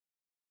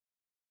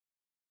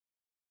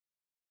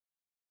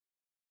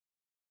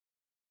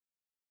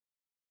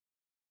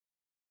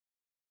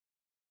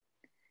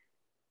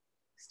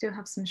Still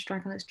have some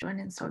stragglers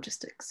joining, so I'll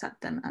just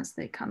accept them as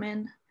they come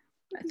in.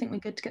 I think we're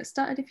good to get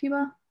started if you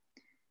are.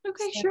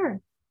 Okay,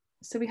 sure.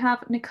 So we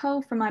have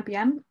Nicole from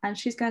IBM, and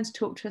she's going to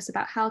talk to us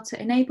about how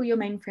to enable your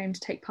mainframe to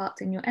take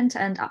part in your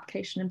end-to-end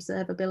application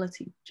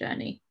observability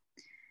journey.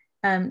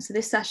 So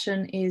this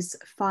session is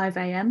 5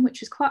 a.m,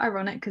 which is quite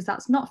ironic because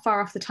that's not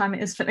far off the time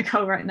it is for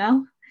Nicole right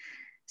now.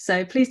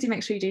 So please do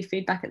make sure you do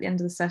feedback at the end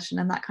of the session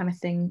and that kind of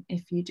thing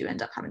if you do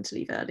end up having to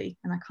leave early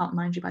and I can't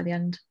mind you by the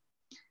end.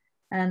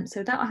 So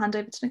with that, I'll hand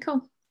over to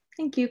Nicole.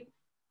 Thank you.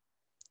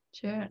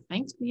 Sure.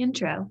 Thanks for the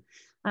intro.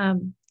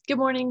 Good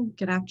morning,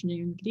 good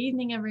afternoon, good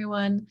evening,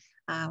 everyone.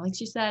 Like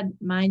she said,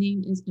 my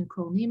name is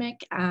Nicole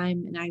Nemick.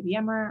 I'm an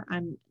IBMer.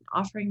 I'm an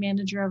offering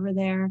manager over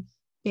there,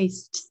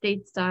 based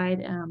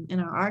stateside in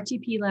our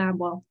RTP lab.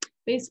 Well,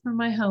 based from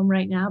my home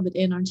right now, but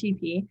in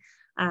RTP.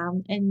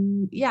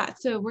 And yeah,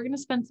 so we're going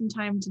to spend some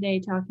time today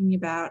talking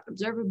about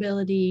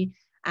observability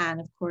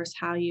and of course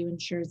how you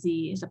ensure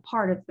Z is a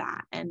part of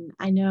that. And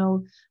I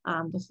know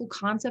the whole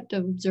concept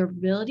of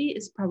observability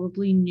is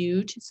probably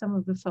new to some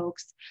of the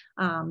folks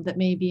that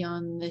may be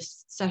on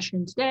this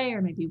session today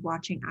or maybe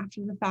watching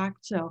after the fact.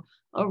 So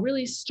I'll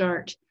really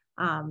start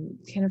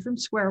kind of from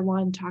square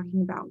one,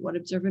 talking about what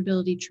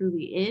observability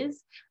truly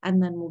is,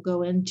 and then we'll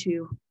go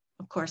into,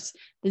 of course,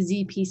 the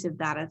Z piece of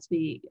that as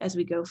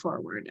we go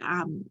forward.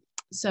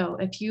 So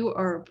if you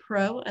are a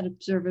pro at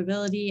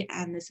observability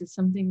and this is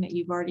something that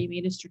you've already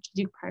made a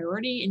strategic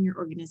priority in your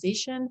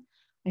organization,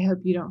 I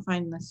hope you don't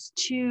find this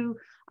too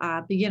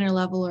beginner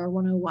level or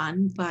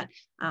 101, but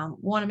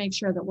want to make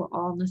sure that we're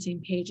all on the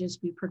same page as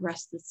we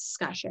progress this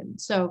discussion.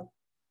 So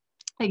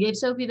I gave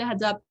Sophie the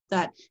heads up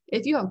that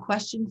if you have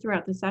questions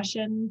throughout the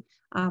session,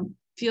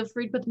 feel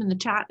free to put them in the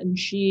chat and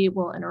she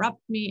will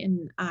interrupt me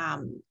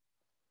and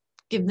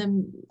give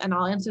them, and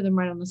I'll answer them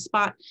right on the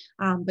spot.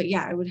 But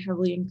yeah, I would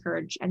heavily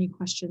encourage any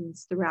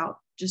questions throughout.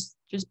 Just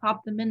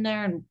pop them in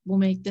there and we'll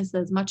make this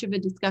as much of a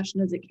discussion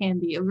as it can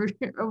be over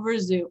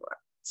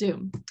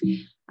Zoom.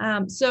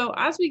 So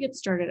as we get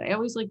started, I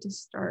always like to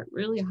start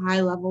really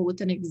high level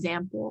with an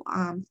example.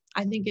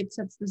 I think it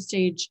sets the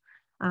stage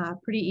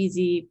pretty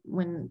easy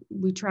when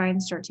we try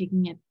and start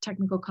taking a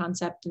technical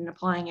concept and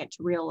applying it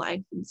to real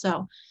life. And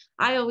so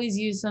I always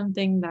use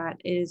something that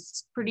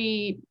is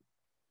pretty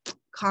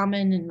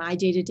common in my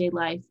day-to-day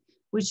life,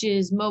 which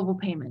is mobile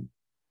payment,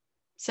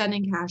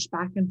 sending cash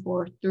back and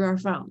forth through our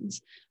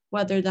phones,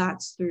 whether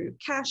that's through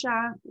Cash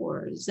App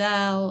or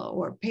Zelle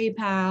or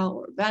PayPal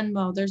or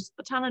Venmo. There's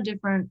a ton of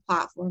different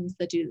platforms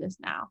that do this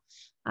now.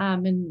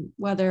 And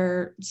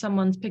whether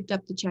someone's picked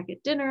up the check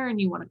at dinner and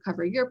you want to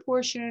cover your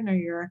portion, or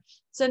you're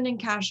sending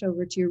cash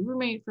over to your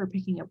roommate for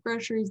picking up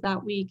groceries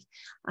that week,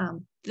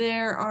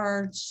 there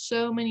are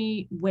so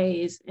many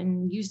ways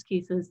and use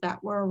cases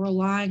that we're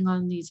relying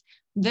on these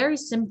very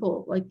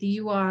simple, like the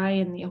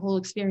UI and the whole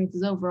experience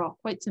is overall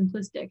quite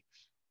simplistic.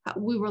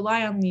 We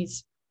rely on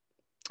these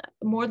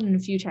more than a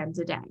few times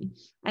a day.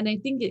 And I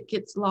think it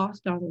gets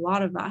lost on a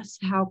lot of us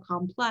how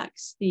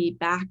complex the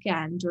back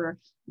end, or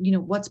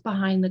what's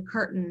behind the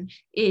curtain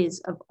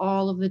is, of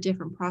all of the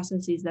different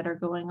processes that are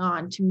going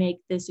on to make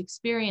this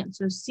experience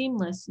so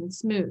seamless and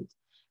smooth,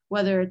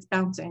 whether it's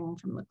bouncing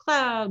from the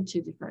cloud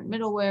to different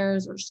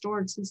middlewares or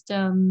storage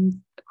systems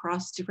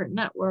across different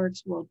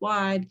networks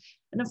worldwide.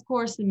 And of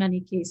course, in many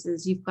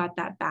cases, you've got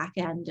that back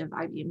end of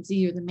IBM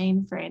Z or the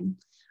mainframe.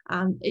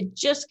 It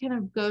just kind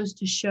of goes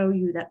to show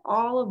you that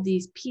all of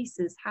these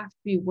pieces have to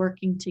be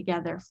working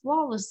together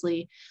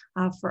flawlessly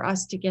for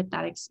us to get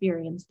that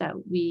experience that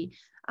we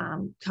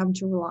come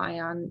to rely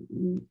on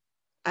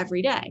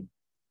every day.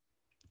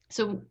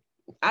 So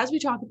as we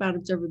talk about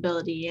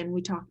observability and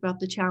we talk about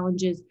the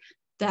challenges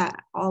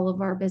that all of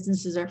our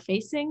businesses are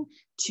facing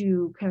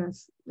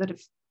that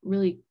have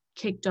really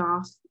kicked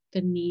off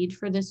the need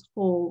for this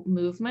whole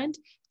movement,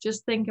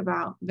 just think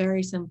about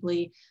very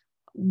simply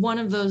one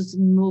of those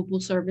mobile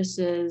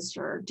services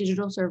or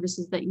digital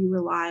services that you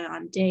rely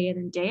on day in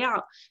and day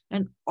out,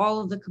 and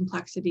all of the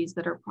complexities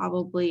that are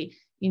probably,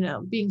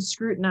 being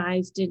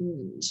scrutinized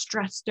and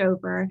stressed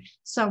over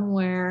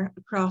somewhere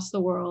across the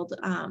world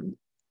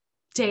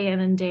day in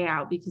and day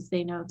out because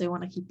they know they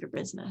want to keep their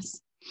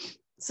business.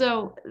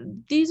 So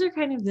these are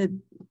kind of the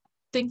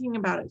thinking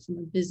about it from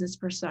a business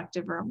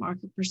perspective or a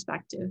market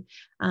perspective.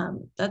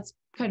 That's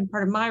kind of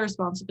part of my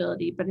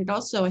responsibility, but it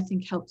also, I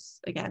think, helps,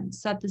 again,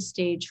 set the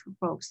stage for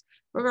folks,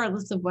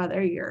 regardless of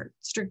whether you're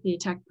strictly a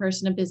tech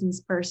person, a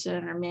business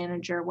person, or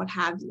manager, what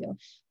have you.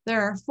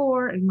 There are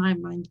 4, in my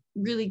mind,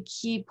 really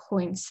key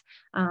points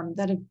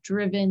that have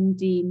driven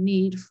the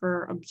need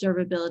for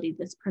observability,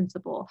 this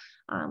principle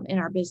in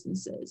our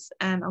businesses.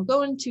 And I'll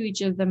go into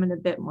each of them in a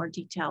bit more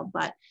detail,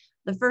 but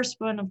the first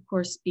one, of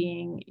course,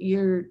 being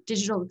your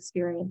digital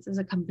experience as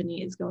a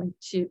company is going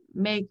to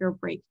make or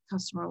break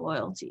customer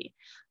loyalty.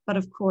 But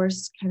of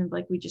course, kind of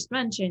like we just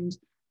mentioned,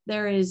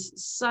 there is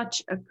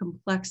such a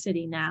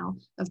complexity now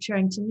of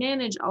trying to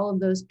manage all of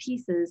those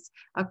pieces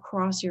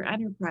across your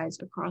enterprise,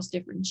 across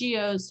different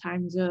geos,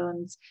 time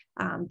zones,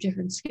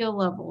 different skill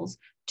levels,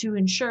 to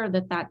ensure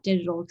that that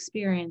digital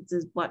experience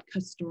is what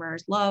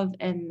customers love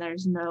and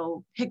there's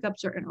no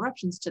hiccups or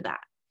interruptions to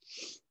that.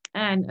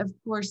 And of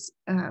course,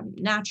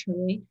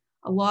 naturally,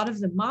 a lot of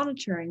the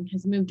monitoring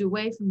has moved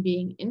away from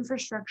being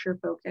infrastructure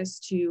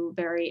focused to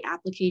very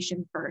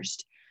application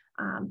first,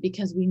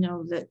 because we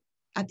know that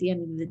at the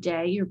end of the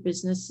day, your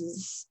business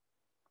is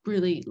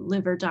really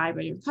live or die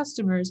by your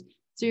customers.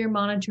 So your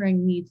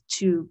monitoring needs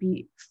to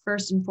be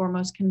first and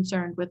foremost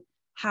concerned with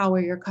how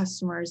are your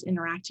customers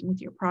interacting with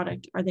your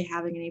product? Are they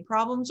having any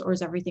problems, or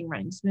is everything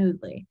running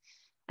smoothly?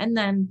 And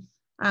then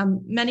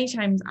many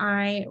times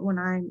when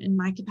I'm in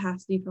my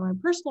capacity for my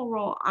personal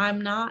role,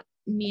 I'm not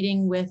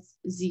meeting with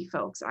Z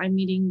folks. I'm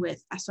meeting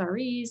with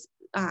SREs,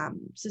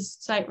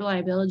 site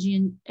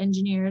reliability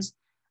engineers,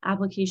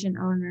 application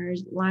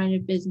owners, line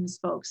of business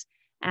folks.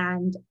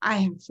 And I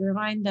have to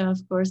remind them, of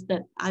course,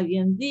 that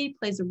IBM Z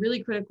plays a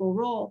really critical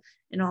role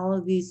in all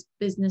of these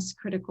business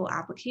critical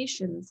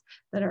applications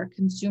that our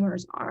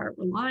consumers are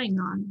relying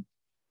on.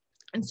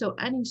 And so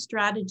any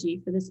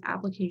strategy for this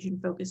application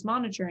focused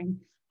monitoring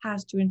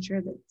has to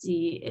ensure that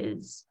Z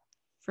is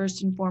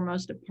first and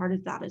foremost a part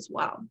of that as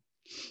well.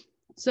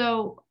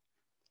 So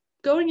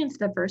going into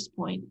the first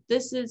point,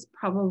 this is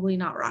probably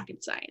not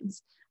rocket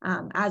science.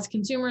 As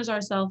consumers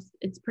ourselves,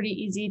 it's pretty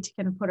easy to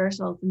kind of put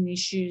ourselves in these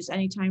shoes.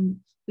 Anytime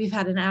we've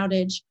had an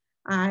outage,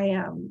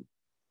 I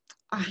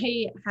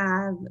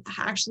have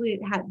actually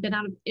been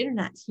out of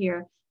internet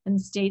here in the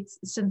States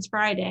since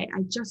Friday.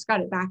 I just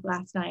got it back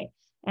last night.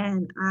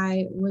 And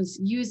I was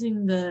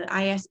using the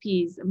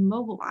ISP's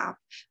mobile app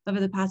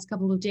over the past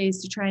couple of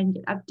days to try and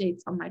get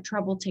updates on my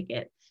trouble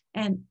ticket.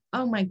 And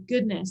oh my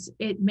goodness,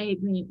 it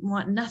made me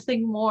want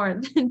nothing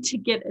more than to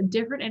get a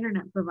different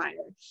internet provider,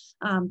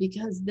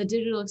 because the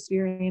digital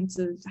experience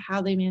of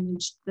how they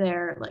manage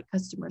their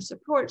customer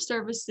support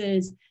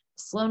services,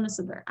 slowness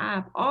of their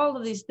app, all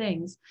of these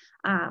things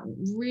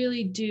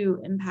really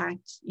do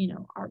impact,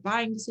 our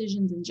buying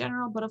decisions in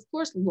general, but of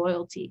course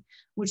loyalty,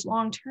 which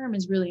long-term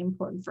is really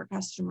important for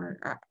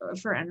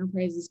for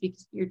enterprises,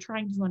 because you're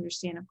trying to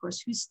understand, of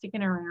course, who's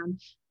sticking around,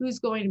 who's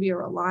going to be a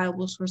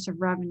reliable source of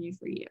revenue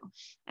for you.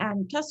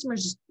 And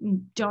customers just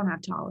don't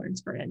have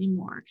tolerance for it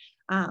anymore.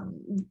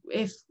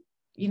 If,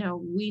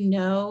 we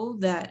know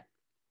that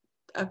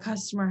a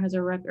customer has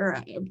or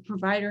a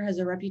provider has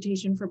a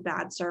reputation for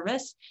bad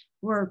service,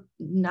 we're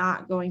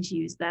not going to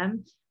use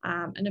them.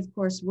 And of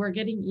course, we're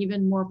getting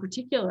even more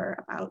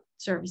particular about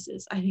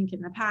services. I think in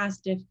the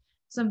past, if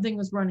something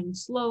was running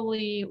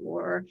slowly,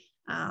 or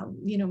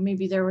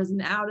maybe there was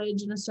an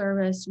outage in a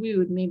service, we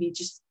would maybe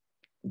just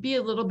be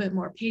a little bit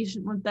more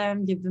patient with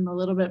them, give them a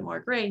little bit more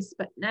grace.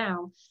 But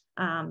now,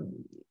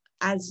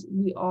 as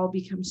we all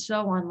become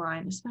so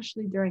online,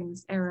 especially during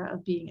this era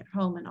of being at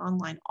home and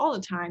online all the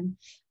time,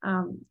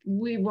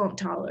 we won't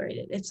tolerate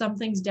it. If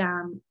something's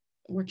down,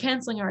 we're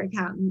canceling our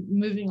account and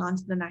moving on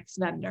to the next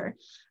vendor.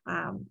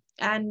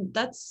 And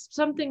that's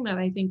something that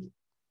I think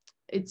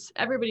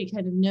everybody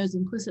kind of knows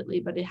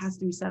implicitly, but it has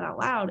to be said out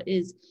loud,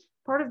 is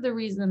part of the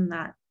reason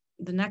that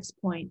the next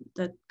point,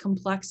 the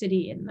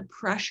complexity and the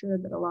pressure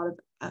that a lot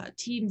of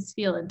teams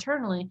feel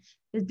internally,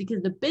 is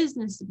because the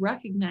business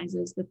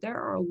recognizes that there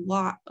are a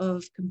lot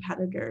of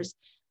competitors.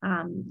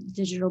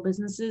 Digital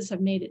businesses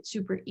have made it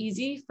super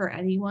easy for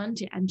anyone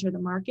to enter the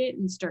market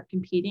and start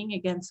competing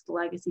against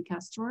legacy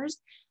customers.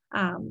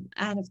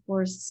 And of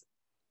course,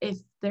 if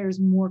there's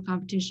more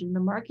competition in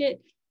the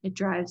market, it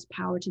drives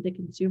power to the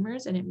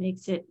consumers, and it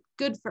makes it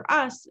good for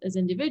us as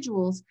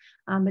individuals,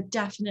 but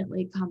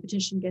definitely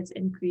competition gets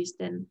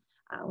increased. And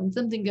when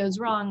something goes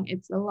wrong,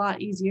 it's a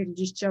lot easier to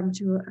just jump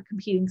to a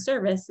competing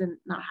service and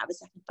not have a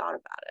second thought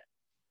about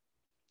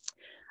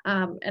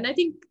it. And I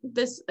think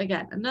this,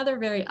 again, another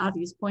very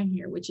obvious point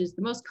here, which is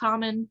the most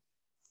common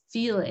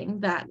feeling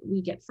that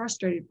we get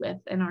frustrated with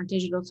in our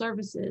digital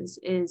services,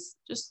 is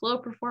just slow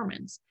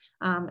performance.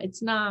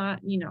 It's not,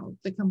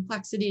 the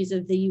complexities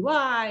of the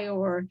UI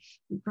or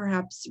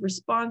perhaps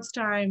response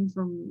time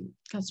from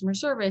customer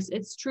service.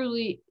 It's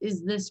truly,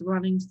 is this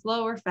running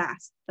slow or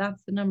fast?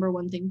 That's the number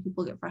one thing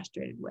people get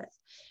frustrated with.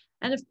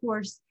 And of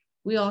course,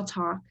 we all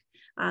talk.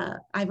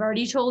 I've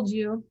already told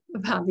you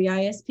about the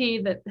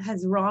ISP that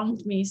has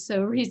wronged me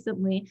so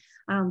recently.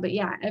 But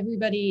yeah, not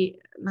everybody,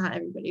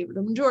 but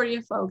the majority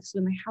of folks,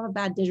 when they have a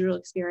bad digital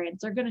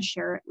experience, they're going to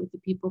share it with the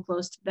people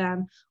close to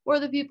them or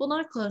the people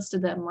not close to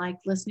them, like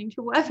listening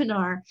to a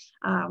webinar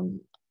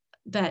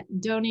that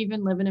don't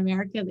even live in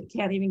America, that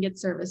can't even get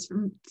service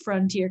from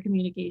Frontier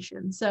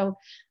Communications. So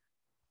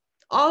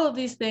all of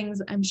these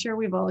things, I'm sure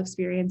we've all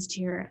experienced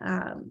here,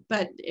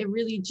 but it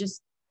really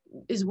just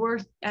is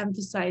worth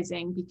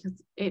emphasizing,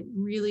 because it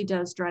really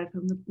does drive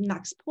home the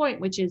next point,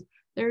 which is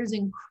there is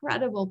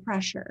incredible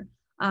pressure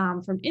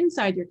from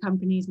inside your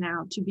companies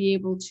now to be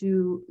able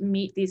to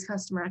meet these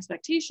customer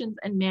expectations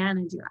and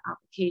manage your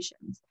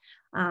applications.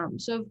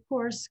 So of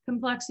course,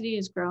 complexity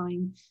is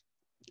growing.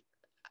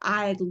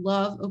 I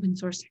love open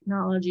source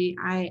technology.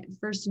 I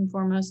first and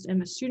foremost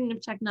am a student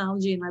of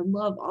technology, and I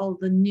love all of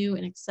the new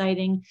and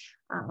exciting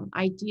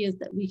ideas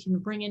that we can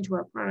bring into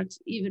our products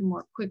even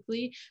more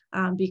quickly,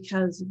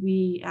 because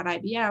we at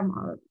IBM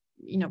are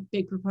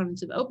big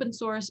proponents of open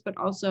source, but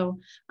also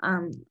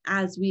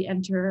as we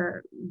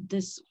enter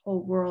this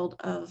whole world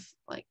of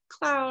like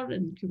cloud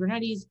and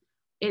Kubernetes,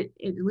 it,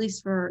 at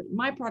least for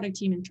my product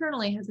team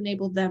internally, has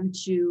enabled them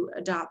to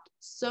adopt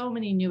so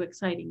many new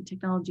exciting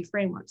technology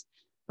frameworks.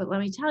 But let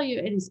me tell you,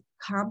 it is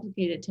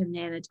complicated to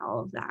manage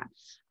all of that,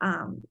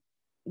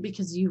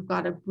 because you've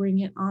got to bring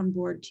it on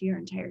board to your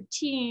entire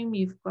team.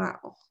 You've got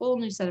a whole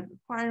new set of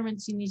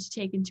requirements you need to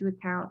take into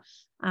account.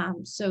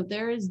 So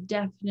there is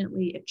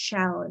definitely a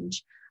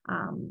challenge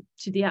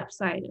to the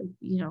upside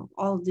of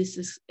all of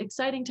this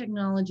exciting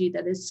technology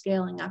that is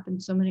scaling up in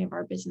so many of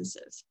our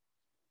businesses.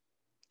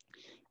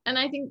 And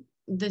I think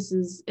this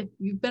is, if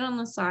you've been on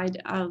the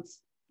side of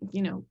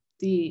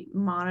the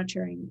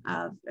monitoring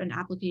of an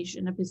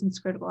application, a business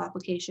critical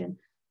application,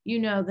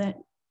 that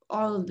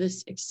all of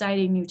this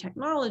exciting new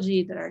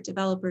technology that our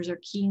developers are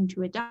keen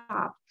to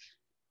adopt,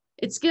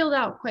 it's scaled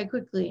out quite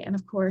quickly. And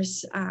of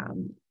course,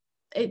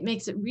 it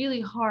makes it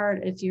really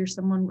hard if you're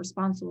someone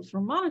responsible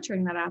for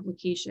monitoring that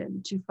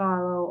application to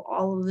follow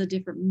all of the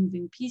different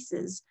moving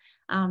pieces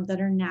that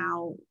are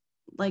now,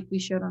 like we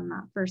showed on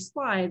that first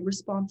slide,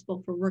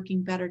 responsible for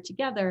working better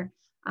together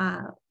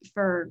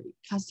for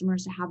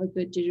customers to have a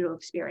good digital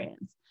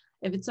experience.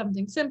 If it's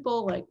something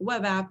simple like a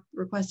web app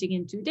requesting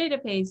into a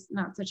database,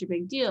 not such a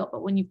big deal.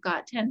 But when you've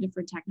got 10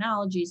 different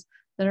technologies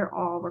that are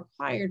all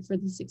required for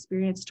this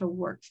experience to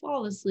work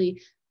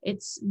flawlessly,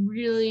 it's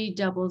really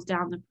doubles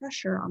down the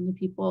pressure on the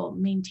people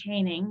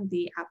maintaining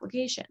the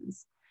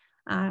applications.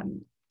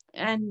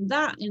 And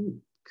that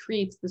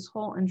creates this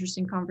whole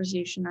interesting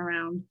conversation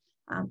around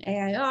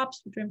AI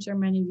ops, which I'm sure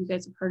many of you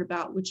guys have heard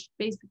about, which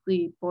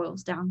basically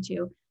boils down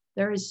to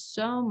there is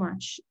so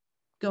much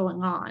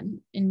going on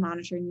in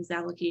monitoring these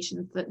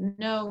applications that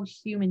no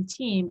human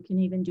team can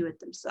even do it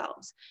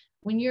themselves.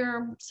 When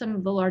you're some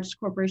of the largest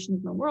corporations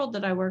in the world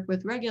that I work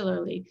with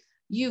regularly,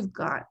 you've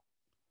got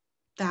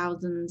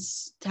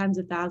thousands, tens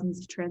of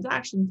thousands of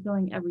transactions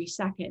going every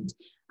second,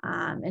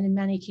 and in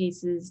many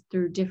cases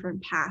through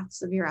different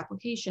paths of your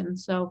application.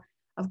 So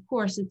of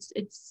course,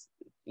 it's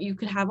you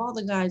could have all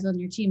the guys on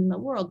your team in the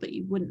world, but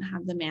you wouldn't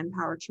have the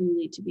manpower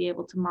truly to be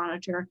able to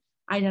monitor,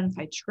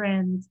 identify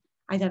trends,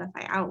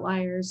 identify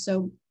outliers.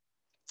 So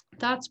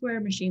that's where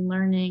machine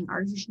learning,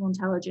 artificial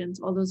intelligence,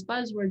 all those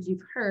buzzwords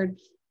you've heard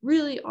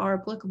really are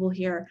applicable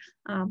here,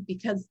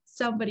 because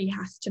somebody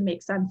has to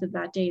make sense of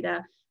that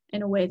data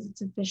in a way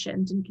that's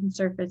efficient and can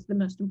surface the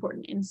most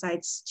important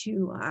insights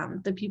to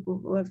the people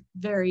who have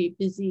very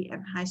busy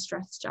and high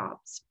stress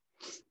jobs.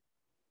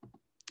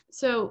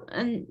 So,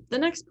 and the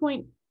next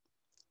point,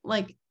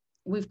 like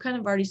we've kind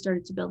of already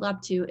started to build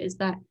up to, is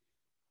that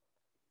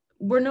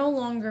we're no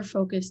longer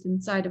focused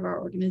inside of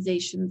our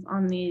organizations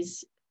on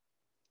these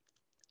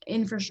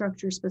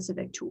infrastructure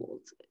specific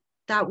tools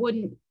that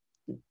wouldn't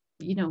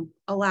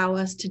allow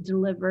us to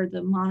deliver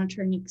the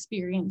monitoring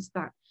experience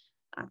that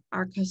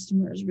our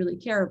customers really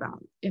care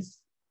about. If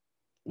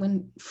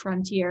when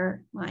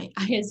Frontier, my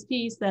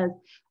ISP, says,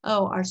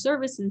 oh, our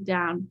service is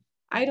down,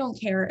 I don't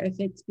care if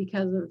it's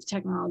because of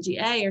technology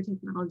A or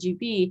technology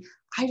B.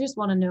 I just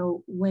want to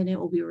know when it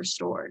will be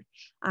restored.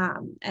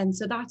 And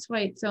so that's why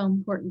it's so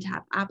important to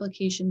have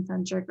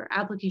application-centric or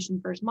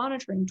application-first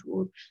monitoring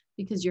tools,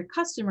 because your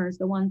customers,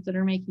 the ones that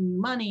are making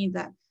you money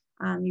that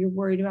you're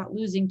worried about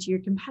losing to your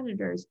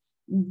competitors,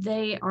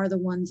 they are the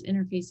ones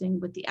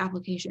interfacing with the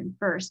application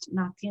first,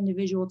 not the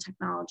individual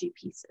technology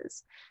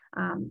pieces.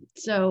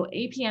 So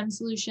APM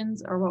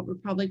solutions are what we're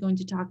probably going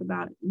to talk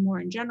about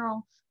more in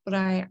general, but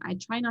I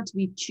try not to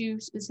be too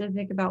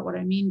specific about what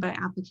I mean by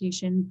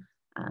application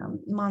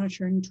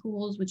monitoring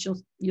tools, which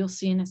you'll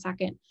see in a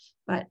second.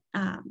 But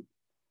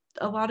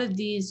a lot of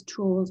these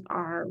tools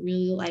are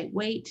really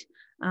lightweight.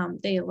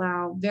 They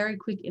allow very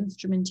quick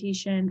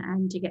instrumentation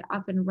and to get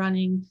up and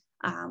running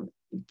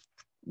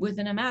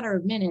within a matter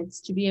of minutes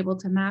to be able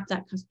to map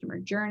that customer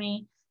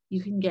journey.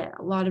 You can get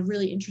a lot of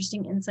really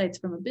interesting insights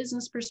from a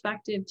business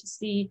perspective to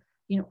see,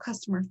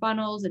 customer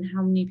funnels and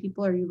how many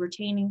people are you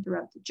retaining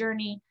throughout the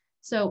journey.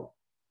 So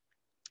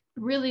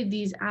really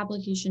these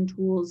application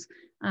tools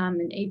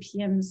and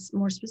APMs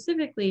more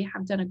specifically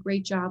have done a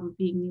great job of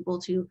being able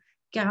to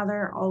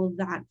gather all of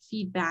that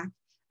feedback,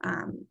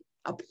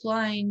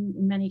 applying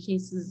in many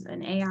cases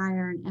an AI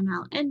or an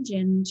ML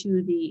engine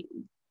to the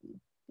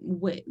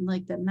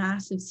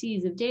massive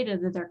seas of data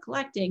that they're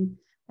collecting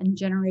and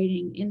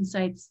generating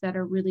insights that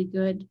are really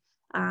good.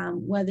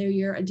 Whether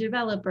you're a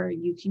developer,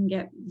 you can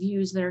get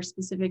views that are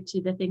specific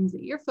to the things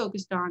that you're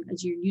focused on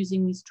as you're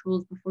using these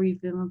tools before you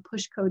even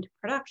push code to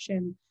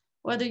production.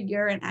 Whether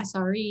you're an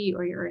SRE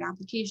or you're an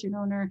application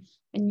owner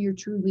and you're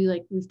truly,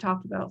 like we've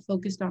talked about,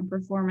 focused on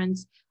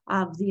performance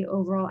of the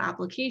overall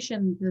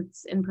application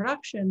that's in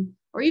production,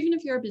 or even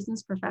if you're a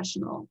business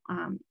professional.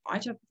 I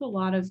talk with a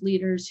lot of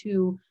leaders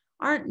who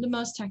aren't the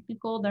most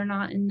technical. They're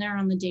not in there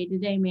on the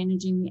day-to-day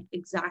managing the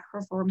exact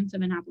performance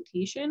of an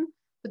application,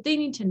 but they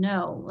need to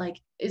know, like,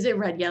 is it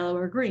red, yellow,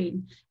 or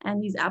green?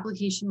 And these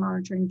application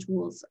monitoring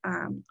tools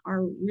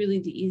are really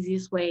the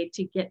easiest way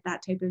to get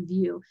that type of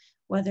view,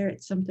 whether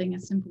it's something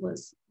as simple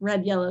as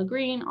red, yellow,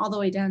 green, all the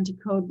way down to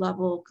code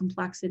level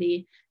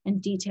complexity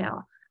and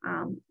detail.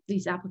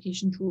 These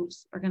application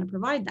tools are going to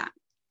provide that.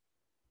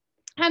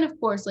 And of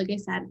course, like I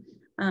said,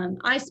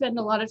 I spend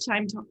a lot of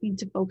time talking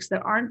to folks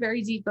that aren't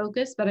very Z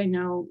focused, but I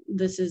know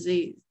this is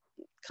a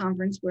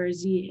conference where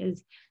Z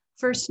is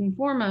first and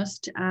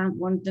foremost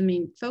one of the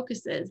main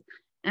focuses.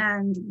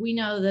 And we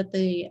know that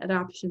the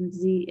adoption of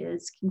Z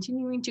is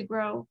continuing to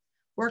grow.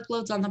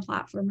 Workloads on the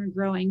platform are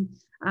growing.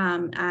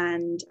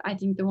 And I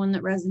think the one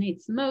that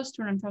resonates the most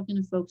when I'm talking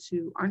to folks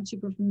who aren't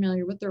super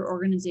familiar with their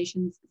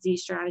organization's Z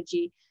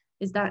strategy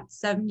is that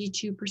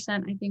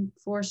 72%, I think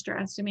Forrester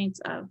estimates,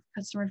 of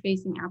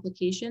customer-facing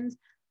applications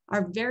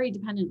are very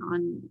dependent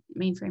on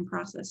mainframe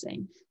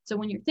processing. So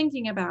when you're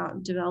thinking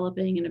about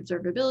developing an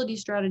observability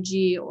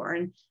strategy or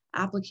an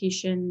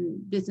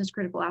application, business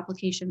critical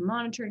application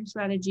monitoring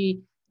strategy,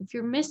 if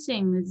you're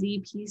missing the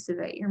Z piece of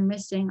it, you're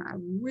missing a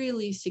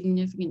really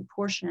significant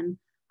portion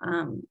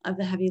of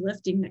the heavy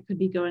lifting that could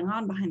be going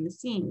on behind the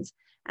scenes.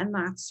 And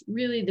that's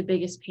really the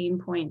biggest pain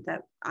point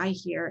that I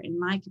hear in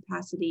my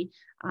capacity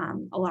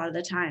a lot of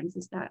the times,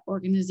 is that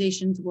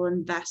organizations will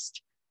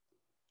invest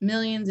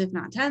millions, if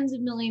not tens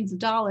of millions of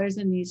dollars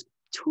in these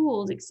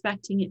tools,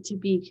 expecting it to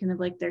be kind of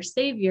like their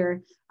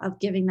savior of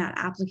giving that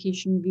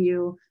application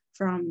view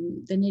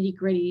from the nitty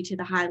gritty to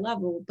the high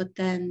level. But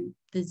then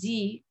the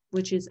Z,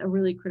 which is a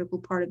really critical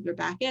part of your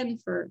back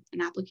end for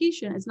an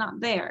application, is not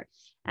there.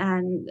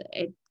 And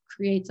it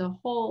creates a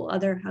whole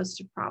other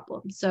host of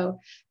problems. So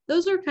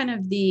those are kind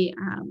of the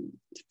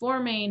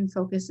 4 main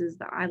focuses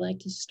that I like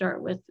to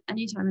start with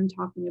anytime I'm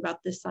talking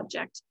about this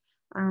subject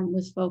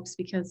with folks,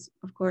 because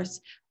of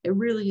course it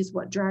really is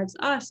what drives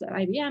us at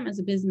IBM as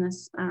a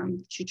business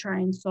to try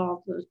and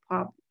solve those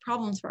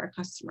problems for our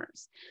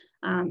customers.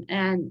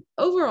 And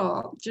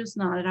overall, just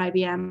not at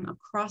IBM,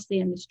 across the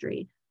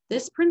industry,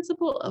 this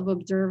principle of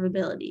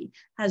observability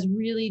has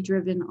really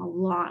driven a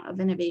lot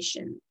of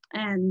innovation.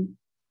 And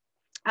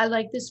I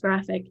like this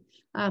graphic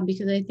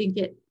because I think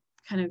it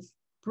kind of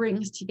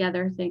brings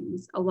together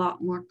things a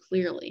lot more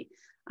clearly.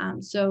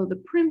 So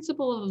the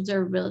principle of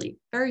observability,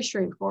 very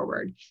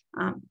straightforward,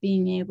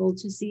 being able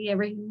to see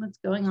everything that's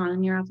going on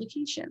in your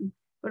application.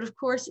 But of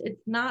course,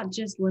 it's not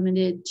just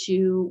limited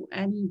to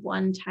any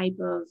one type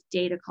of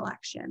data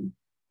collection.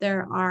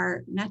 There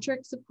are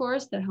metrics, of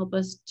course, that help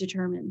us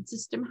determine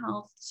system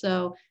health.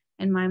 So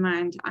in my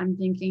mind, I'm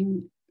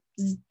thinking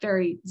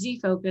very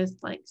Z-focused,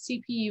 like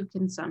CPU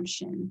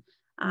consumption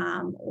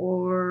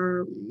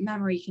or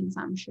memory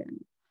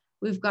consumption.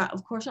 We've got,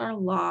 of course, our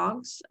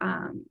logs,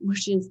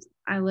 which is,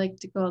 I like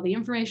to call the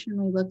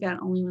information we look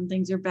at only when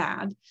things are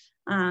bad.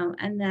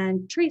 And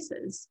then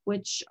traces,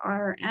 which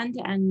are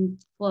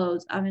end-to-end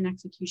flows of an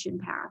execution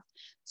path.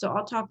 So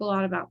I'll talk a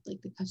lot about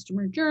like the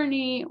customer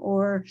journey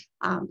or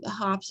the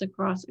hops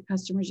across a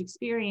customer's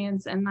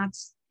experience. And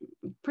that's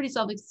pretty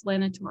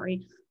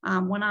self-explanatory.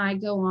 When I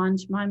go on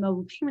to my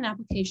mobile payment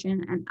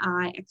application and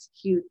I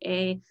execute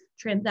a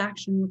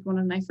transaction with one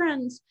of my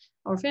friends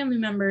or family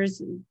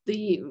members,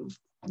 the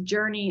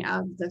journey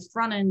of the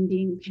front end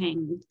being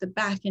pinged, the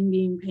back end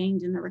being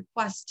pinged, and the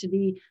request to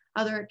the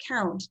other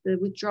account, the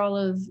withdrawal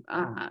of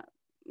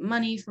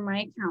money from my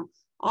account,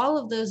 all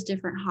of those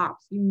different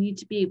hops you need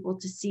to be able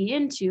to see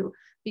into,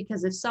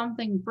 because if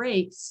something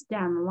breaks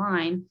down the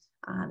line,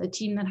 the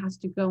team that has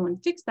to go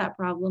and fix that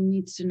problem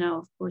needs to know,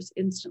 of course,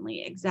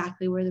 instantly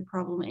exactly where the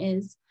problem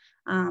is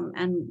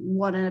and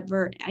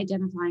whatever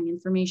identifying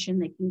information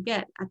they can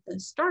get at the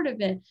start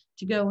of it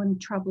to go and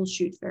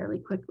troubleshoot fairly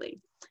quickly.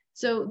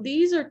 So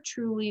these are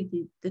truly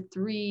the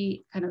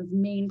 3 kind of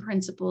main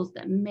principles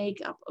that make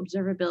up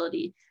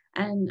observability.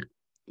 And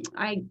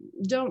I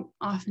don't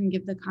often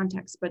give the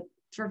context, but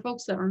for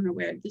folks that aren't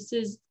aware, this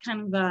is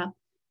kind of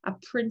a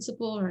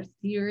principle or a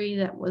theory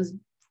that was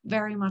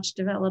very much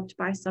developed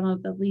by some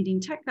of the leading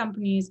tech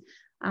companies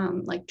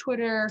like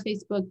Twitter,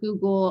 Facebook,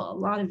 Google, a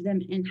lot of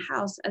them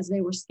in-house as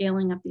they were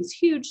scaling up these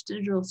huge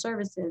digital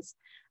services.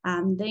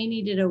 They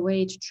needed a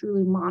way to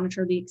truly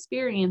monitor the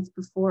experience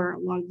before a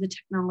lot of the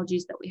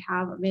technologies that we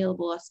have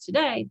available to us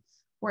today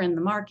were in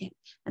the market.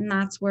 And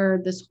that's where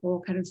this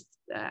whole kind of,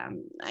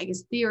 I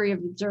guess, theory of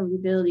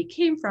observability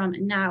came from.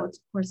 And now it's,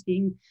 of course,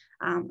 being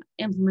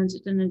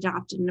implemented and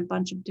adopted in a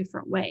bunch of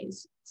different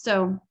ways.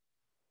 So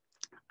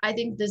I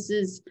think this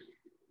is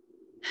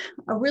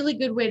a really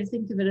good way to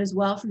think of it as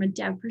well from a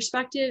dev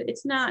perspective.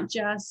 It's not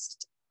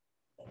just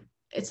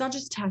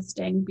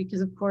testing,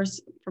 because of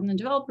course, from the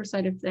developer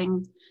side of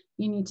things,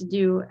 you need to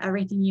do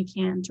everything you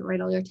can to write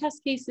all your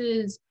test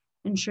cases,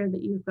 ensure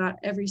that you've got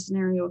every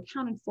scenario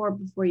accounted for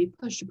before you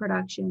push to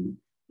production.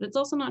 But it's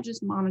also not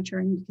just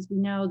monitoring, because we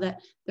know that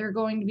there are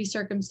going to be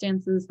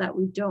circumstances that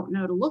we don't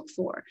know to look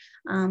for.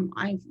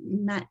 I've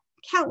met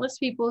countless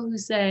people who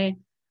say,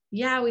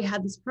 yeah, we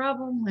had this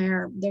problem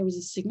where there was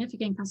a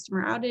significant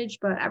customer outage,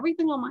 but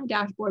everything on my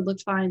dashboard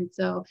looked fine.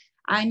 So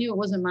I knew it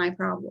wasn't my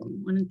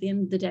problem, when at the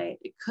end of the day,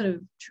 it could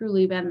have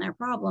truly been their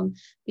problem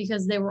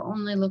because they were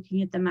only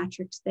looking at the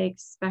metrics they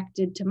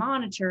expected to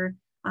monitor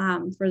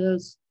for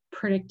those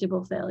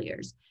predictable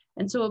failures.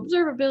 And so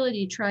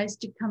observability tries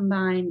to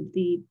combine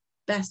the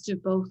best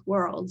of both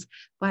worlds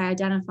by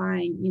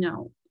identifying,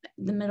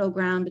 the middle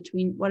ground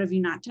between what have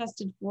you not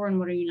tested for and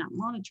what are you not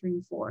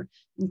monitoring for,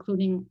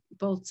 including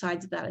both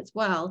sides of that as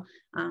well,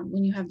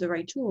 when you have the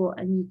right tool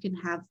and you can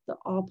have the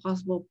all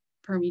possible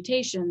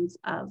permutations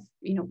of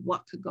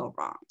what could go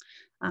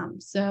wrong.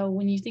 So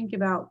when you think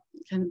about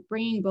kind of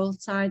bringing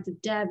both sides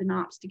of dev and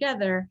ops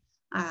together,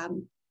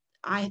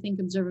 I think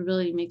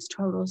observability makes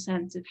total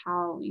sense of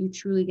how you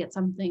truly get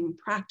something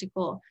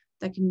practical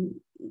that can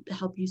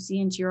help you see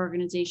into your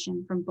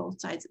organization from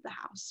both sides of the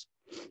house.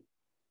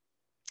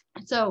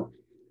 So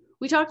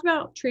we talked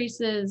about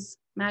traces,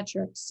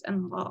 metrics,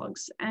 and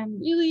logs. And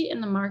really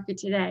in the market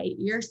today,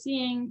 you're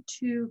seeing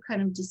two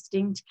kind of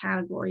distinct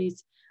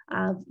categories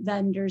of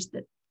vendors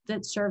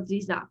that serve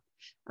these up.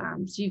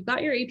 So you've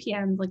got your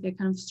APMs, like I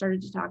kind of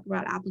started to talk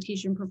about,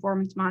 application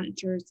performance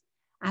monitors,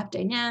 App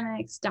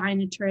Dynamics,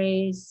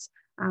 Dynatrace,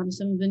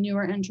 some of the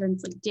newer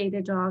entrants like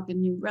Datadog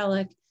and New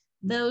Relic.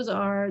 Those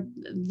are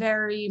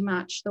very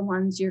much the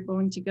ones you're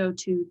going to go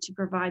to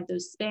provide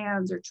those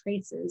spans or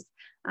traces,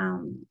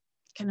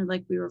 kind of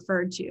like we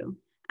referred to.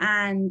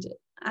 And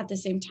at the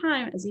same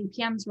time, as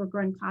APMs were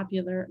growing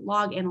popular,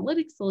 log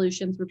analytics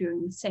solutions were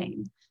doing the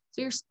same.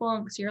 So your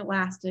Splunks, your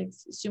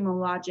Elastics, Sumo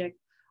Logic,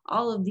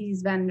 all of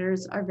these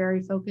vendors are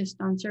very focused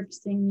on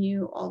surfacing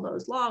you all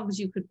those logs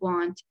you could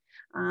want,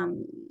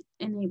 and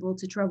able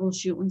to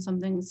troubleshoot when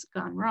something's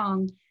gone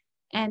wrong.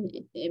 And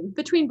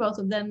between both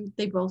of them,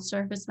 they both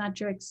surface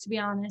metrics, to be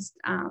honest.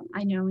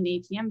 I know in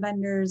APM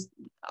vendors,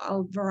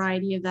 a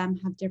variety of them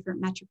have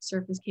different metric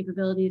surface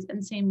capabilities,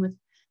 and same with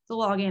the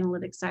log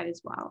analytics side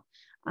as well.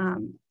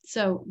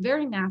 So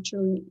very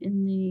naturally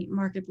in the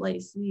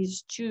marketplace,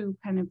 these two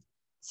kind of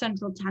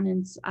central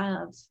tenets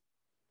of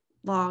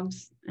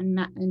logs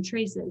and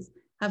traces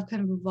have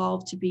kind of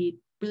evolved to be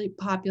really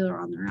popular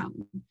on their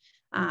own.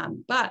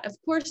 But of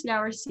course,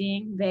 now we're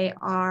seeing they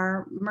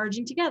are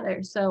merging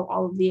together. So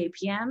all of the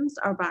APMs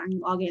are buying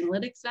log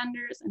analytics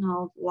vendors, and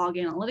all of the log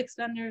analytics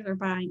vendors are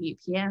buying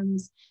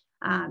APMs,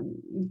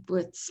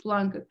 with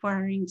Splunk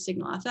acquiring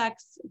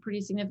SignalFX, a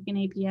pretty significant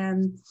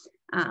APM.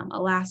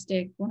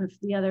 Elastic, one of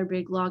the other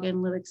big log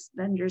analytics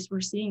vendors we're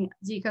seeing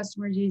Z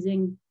customers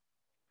using,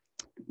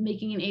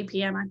 making an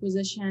APM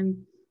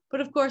acquisition.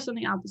 But of course, on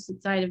the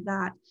opposite side of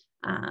that,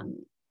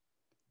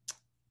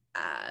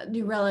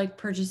 New Relic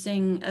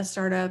purchasing a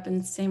startup,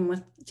 and same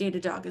with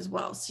Datadog as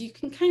well. So you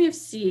can kind of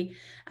see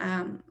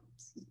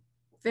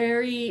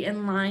very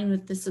in line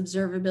with this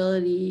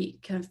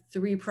observability kind of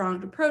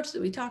three-pronged approach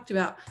that we talked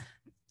about.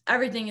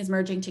 Everything is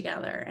merging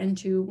together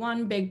into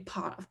one big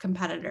pot of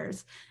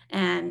competitors.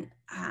 And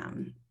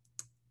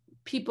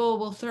people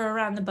will throw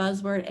around the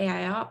buzzword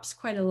AI ops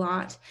quite a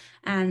lot.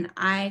 And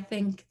I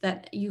think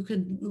that you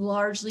could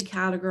largely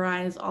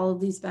categorize all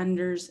of these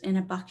vendors in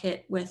a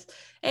bucket with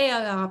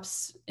AI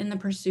ops in the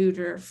pursuit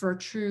or for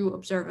true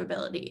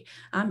observability.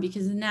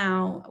 Because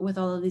now with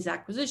all of these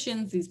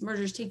acquisitions, these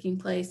mergers taking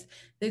place,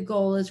 the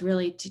goal is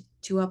really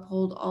to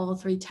uphold all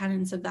three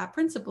tenets of that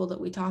principle that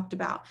we talked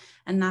about.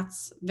 And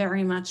that's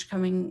very much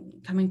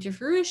coming to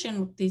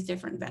fruition with these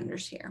different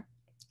vendors here.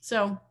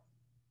 So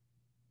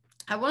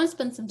I want to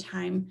spend some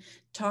time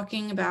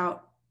talking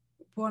about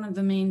one of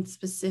the main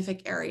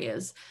specific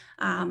areas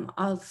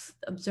of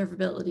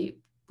observability,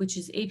 which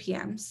is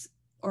APMs,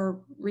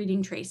 or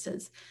reading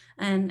traces.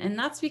 And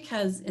that's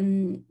because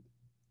when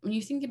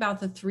you think about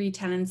the three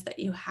tenets that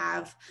you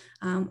have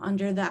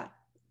under that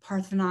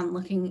Parthenon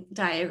looking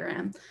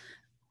diagram,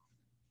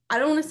 I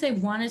don't want to say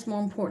one is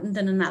more important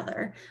than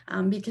another,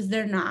 because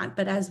they're not,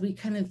 but as we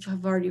kind of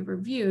have already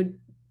reviewed,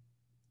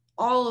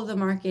 all of the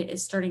market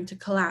is starting to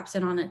collapse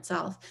in on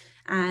itself.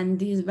 And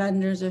these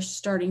vendors are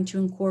starting to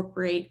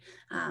incorporate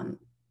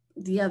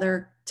the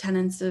other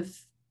tenets of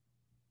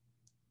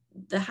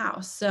the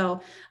house.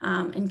 So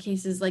in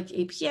cases like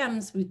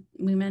APMs,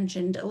 we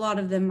mentioned a lot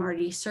of them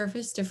already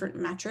surface different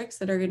metrics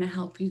that are going to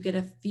help you get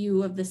a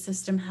view of the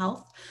system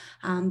health.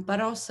 But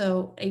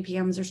also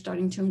APMs are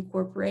starting to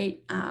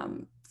incorporate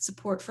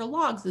support for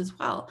logs as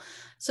well.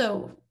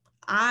 So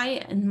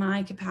I, in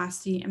my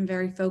capacity, am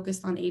very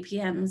focused on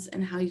APMs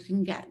and how you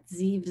can get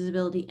Z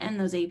visibility in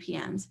those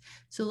APMs.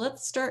 So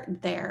let's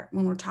start there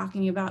when we're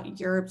talking about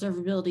your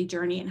observability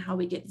journey and how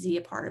we get Z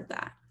a part of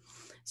that.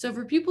 So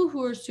for people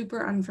who are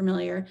super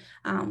unfamiliar,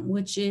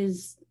 which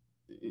is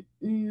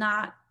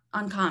not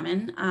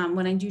uncommon,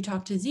 when I do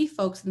talk to Z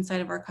folks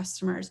inside of our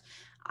customers,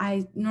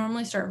 I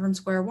normally start from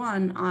square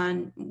one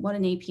on what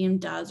an APM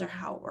does or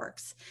how it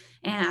works.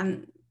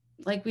 And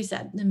like we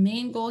said, the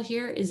main goal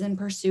here is in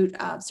pursuit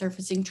of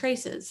surfacing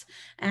traces.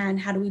 And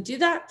how do we do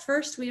that?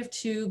 First, we have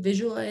to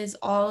visualize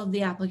all of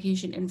the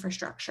application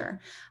infrastructure.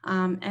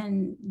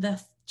 And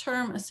the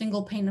term a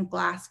single pane of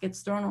glass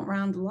gets thrown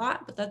around a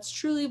lot, but that's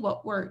truly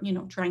what we're,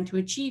 trying to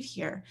achieve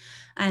here.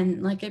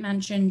 And like I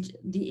mentioned,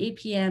 the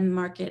APM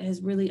market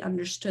has really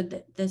understood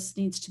that this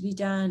needs to be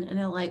done in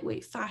a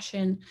lightweight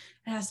fashion.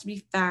 It has to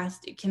be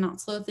fast. It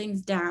cannot slow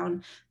things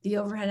down. The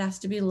overhead has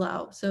to be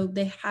low. So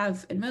they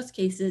have, in most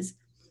cases,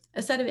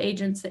 a set of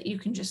agents that you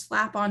can just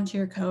slap onto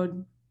your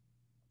code,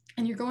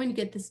 and you're going to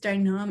get this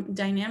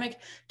dynamic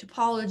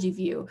topology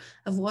view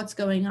of what's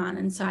going on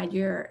inside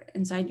your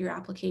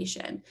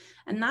application.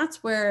 And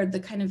that's where the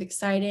kind of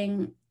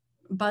exciting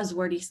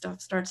buzzwordy stuff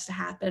starts to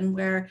happen,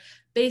 where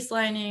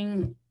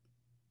baselining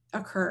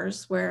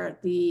occurs, where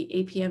the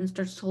APM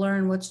starts to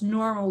learn what's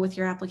normal with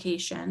your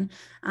application.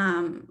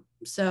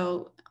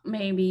 So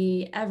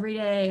maybe every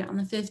day on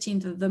the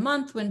 15th of the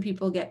month, when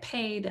people get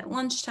paid at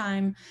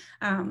lunchtime,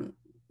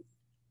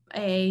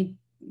 a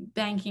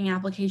banking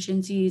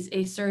application sees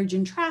a surge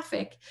in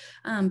traffic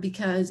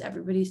because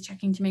everybody's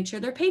checking to make sure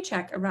their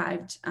paycheck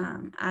arrived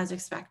as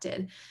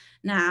expected.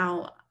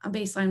 Now, a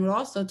baseline would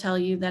also tell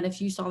you that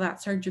if you saw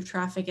that surge of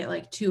traffic at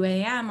like 2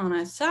 a.m. on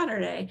a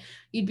Saturday,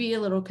 you'd be a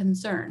little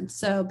concerned.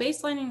 So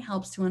baselining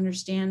helps to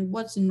understand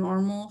what's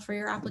normal for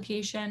your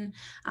application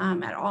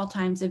at all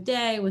times of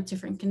day with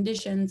different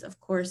conditions. Of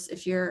course,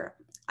 if you're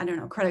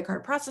credit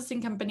card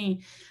processing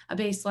company, a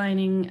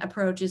baselining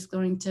approach is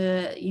going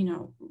to,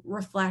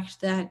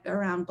 reflect that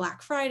around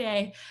Black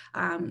Friday,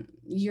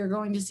 you're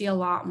going to see a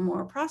lot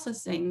more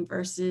processing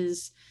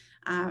versus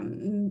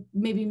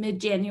maybe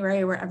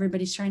mid-January, where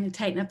everybody's trying to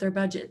tighten up their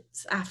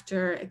budgets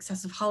after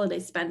excessive holiday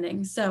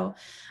spending. So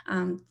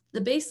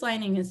the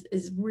baselining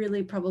is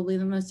really probably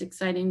the most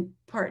exciting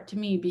part to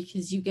me,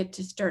 because you get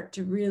to start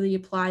to really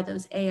apply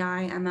those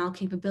AI ML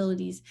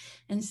capabilities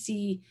and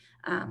see,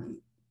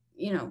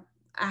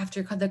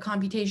 after the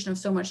computation of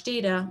so much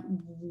data,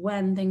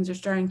 when things are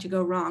starting to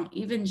go wrong,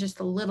 even just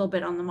a little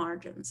bit on the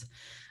margins.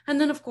 And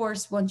then, of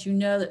course, once you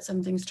know that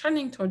something's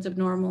trending towards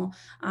abnormal,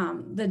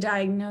 the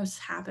diagnose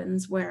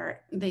happens,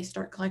 where they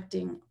start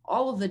collecting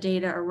all of the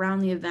data around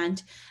the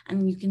event,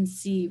 and you can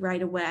see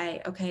right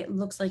away, okay, it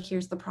looks like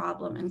here's the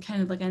problem. And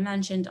kind of like I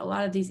mentioned, a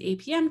lot of these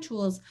APM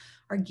tools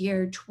are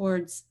geared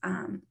towards,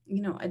 a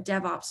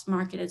DevOps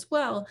market as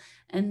well.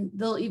 And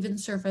they'll even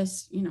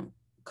surface,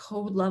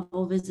 code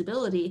level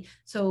visibility,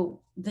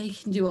 so they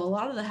can do a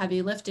lot of the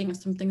heavy lifting if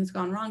something's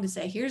gone wrong, to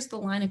say, here's the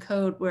line of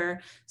code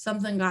where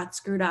something got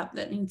screwed up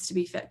that needs to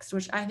be fixed,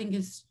 which I think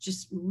is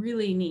just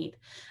really neat.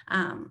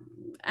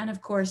 And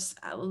of course,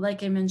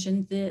 like I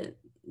mentioned, the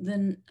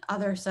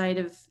other side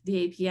of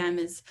the APM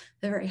is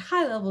the very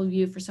high level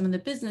view for some of the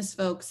business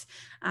folks,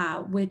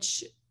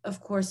 which of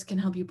course can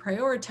help you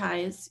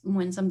prioritize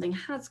when something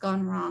has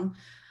gone wrong.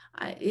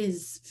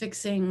 Is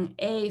fixing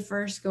A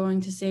first going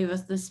to save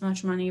us this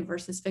much money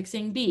versus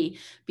fixing B?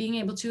 Being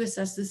able to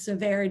assess the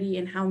severity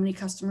and how many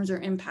customers are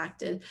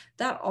impacted,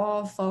 that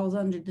all falls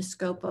under the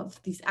scope of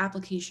these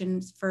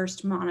applications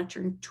first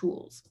monitoring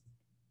tools.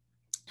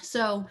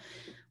 So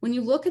when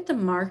you look at the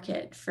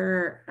market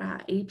for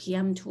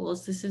APM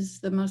tools, this is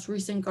the most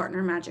recent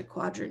Gartner Magic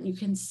Quadrant, you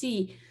can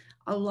see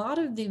a lot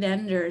of the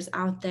vendors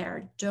out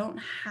there don't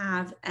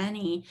have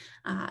any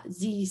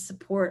Z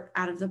support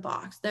out of the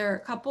box. There are a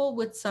couple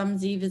with some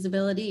Z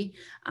visibility.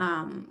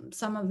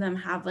 Some of them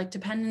have like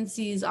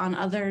dependencies on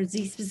other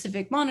Z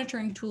specific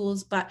monitoring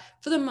tools, but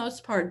for the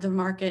most part, the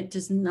market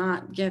does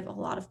not give a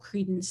lot of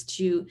credence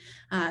to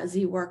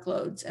Z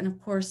workloads. And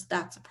of course,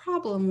 that's a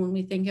problem when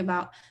we think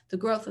about the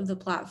growth of the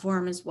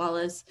platform, as well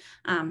as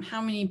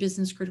how many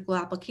business critical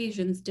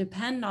applications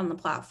depend on the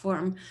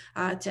platform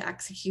to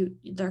execute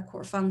their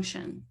core function.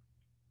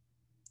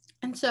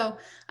 And so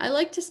I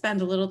like to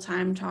spend a little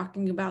time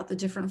talking about the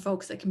different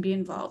folks that can be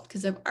involved,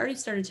 because I've already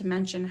started to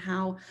mention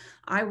how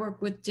I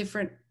work with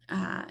different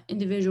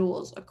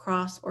individuals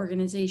across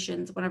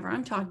organizations whenever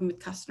I'm talking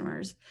with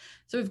customers.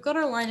 So we've got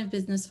our line of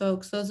business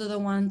folks. Those are the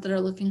ones that are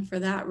looking for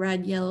that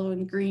red, yellow,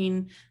 and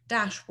green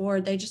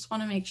dashboard. They just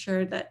want to make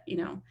sure that,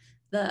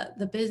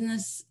 the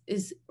business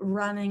is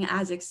running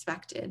as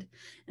expected.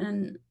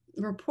 And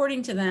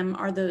reporting to them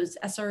are those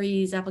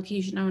SREs,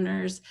 application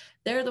owners.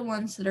 They're the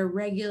ones that are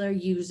regular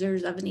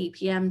users of an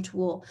APM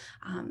tool.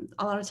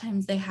 A lot of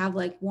times they have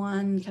like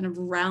one kind of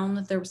realm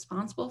that they're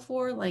responsible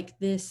for, like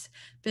this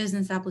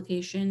business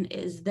application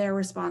is their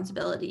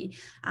responsibility.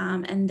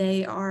 And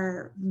they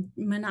are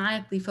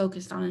maniacally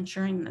focused on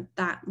ensuring that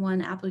that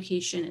one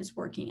application is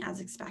working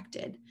as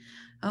expected.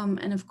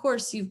 And of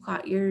course, you've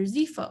got your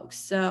Z folks,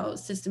 so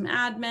system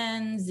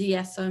admins,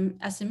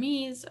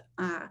 SMEs,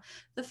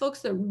 the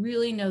folks that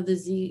really know the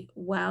Z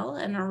well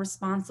and are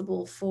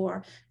responsible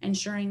for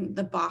ensuring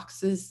the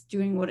box is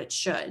doing what it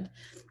should.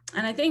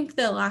 And I think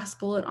the last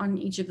bullet on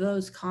each of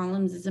those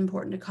columns is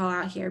important to call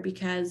out here,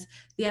 because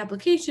the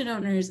application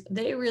owners,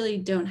 they really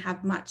don't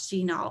have much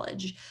Z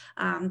knowledge.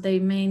 They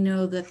may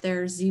know that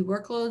there's Z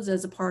workloads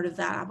as a part of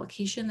that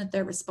application that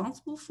they're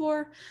responsible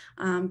for,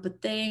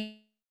 but they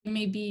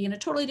may be in a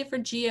totally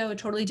different geo, a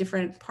totally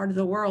different part of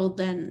the world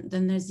than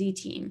the Z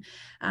team.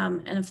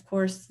 And of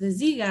course, the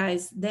Z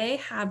guys, they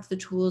have the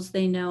tools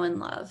they know and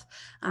love,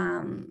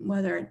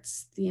 whether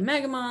it's the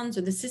Omegamons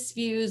or the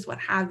SysViews, what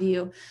have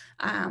you.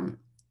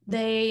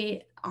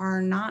 They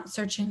are not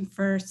searching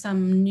for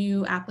some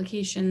new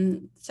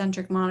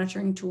application-centric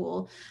monitoring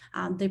tool.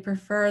 They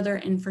prefer their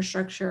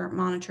infrastructure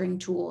monitoring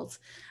tools.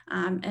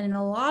 And in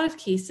a lot of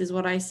cases,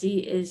 what I see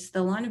is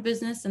the line of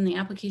business and the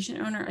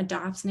application owner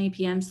adopts an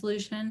APM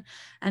solution,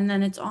 and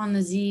then it's on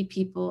the Z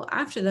people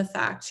after the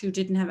fact who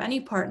didn't have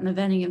any part in the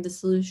vetting of the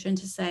solution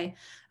to say,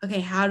 okay,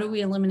 how do we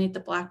eliminate the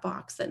black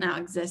box that now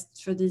exists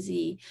for the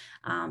Z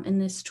in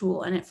this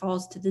tool? And it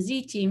falls to the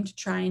Z team to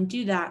try and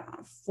do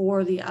that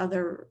for the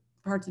other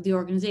parts of the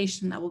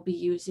organization that will be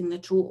using the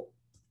tool.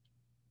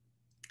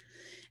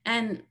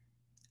 And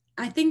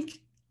I think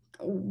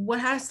what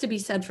has to be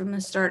said from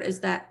the start is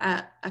that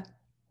a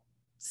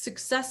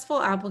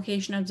successful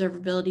application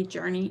observability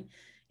journey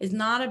is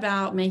not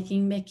about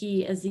making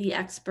Mickey a Z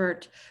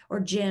expert or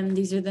Jim.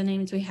 These are the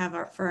names we have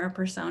for our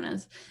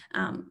personas.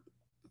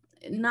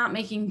 Not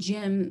making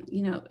Jim,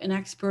 an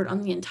expert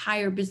on the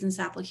entire business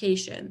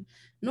application,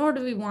 nor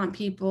do we want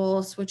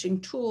people switching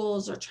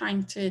tools or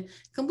trying to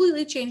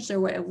completely change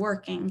their way of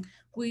working.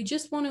 We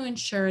just want to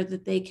ensure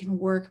that they can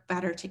work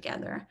better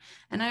together.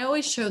 And I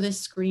always show this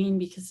screen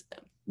because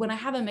when I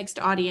have a mixed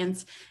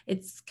audience,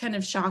 it's kind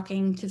of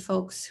shocking to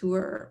folks who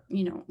are,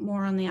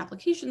 more on the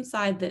application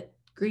side that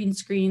green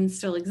screens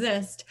still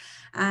exist,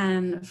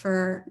 and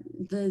for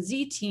the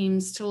Z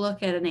teams to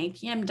look at an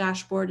APM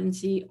dashboard and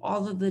see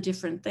all of the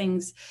different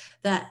things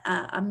that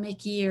a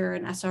Mickey or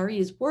an SRE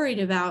is worried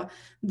about.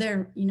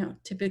 They're,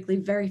 typically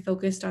very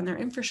focused on their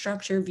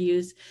infrastructure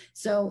views.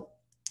 So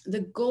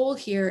the goal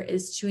here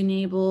is to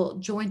enable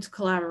joint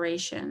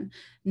collaboration,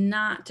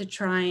 not to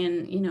try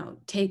and,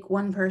 take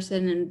one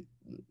person and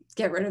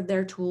get rid of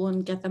their tool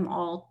and get them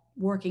all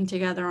working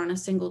together on a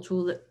single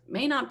tool that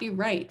may not be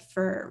right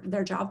for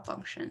their job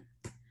function.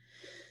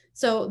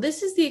 So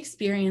this is the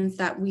experience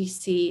that we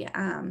see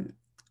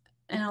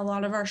in a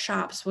lot of our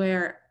shops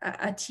where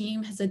a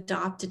team has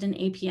adopted an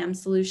APM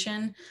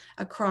solution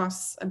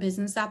across a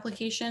business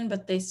application,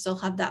 but they still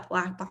have that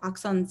black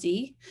box on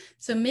Z.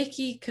 So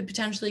Mickey could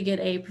potentially get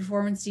a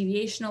performance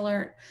deviation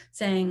alert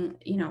saying,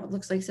 it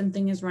looks like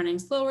something is running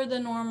slower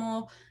than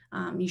normal.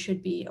 You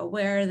should be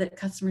aware that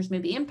customers may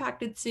be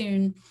impacted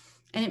soon.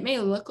 And it may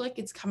look like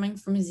it's coming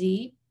from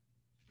Z,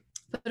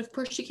 but of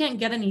course you can't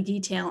get any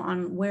detail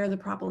on where the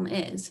problem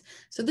is.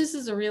 So this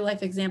is a real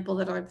life example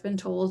that I've been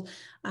told.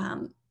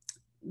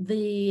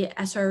 The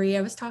SRE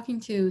I was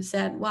talking to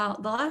said, well,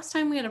 the last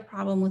time we had a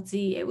problem with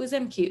Z, it was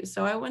MQ.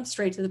 So I went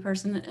straight to the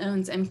person that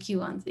owns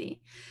MQ on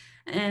Z.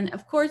 And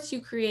of course, you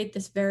create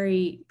this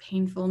very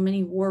painful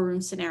mini war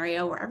room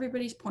scenario where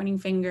everybody's pointing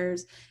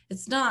fingers.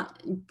 It's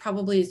not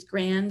probably as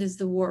grand as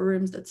the war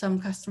rooms that some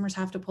customers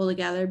have to pull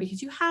together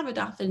because you have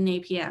adopted an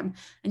APM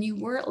and you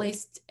were at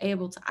least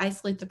able to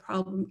isolate the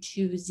problem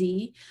to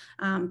Z.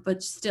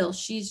 But still,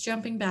 she's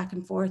jumping back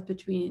and forth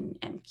between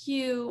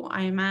MQ,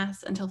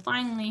 IMS, until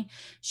finally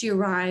she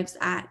arrives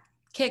at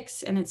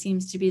Kix, and it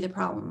seems to be the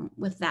problem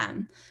with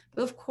them.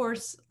 But of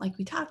course, like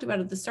we talked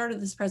about at the start of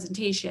this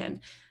presentation,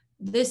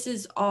 this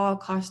is all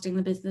costing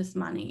the business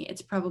money.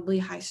 It's probably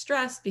high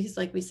stress because,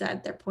 like we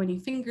said, they're pointing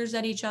fingers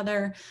at each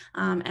other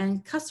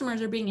and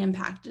customers are being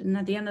impacted. And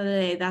at the end of the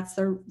day, that's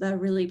the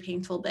really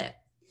painful bit.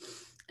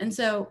 And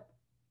so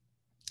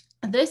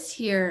this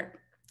here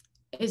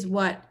is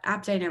what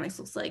App Dynamics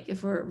looks like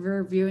if we're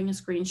reviewing a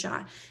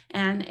screenshot.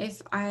 And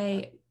if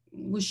I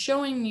was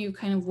showing you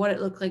kind of what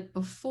it looked like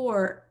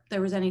before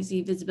there was any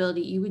Z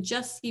visibility, you would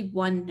just see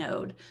one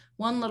node,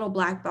 one little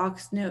black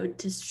box node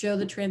to show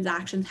the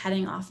transactions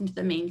heading off into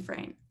the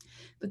mainframe.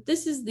 But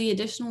this is the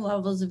additional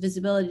levels of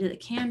visibility that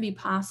can be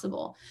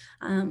possible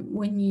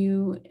when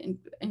you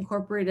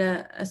incorporate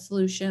a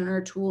solution or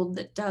a tool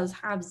that does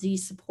have Z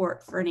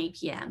support for an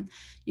APM.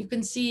 You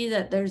can see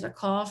that there's a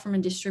call from a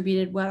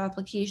distributed web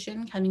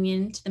application coming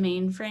into the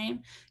mainframe,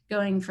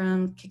 going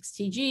from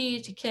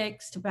KixTG to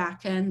Kix to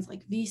backends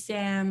like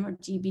vSAM or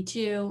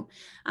DB2,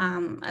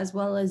 as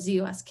well as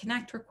ZOS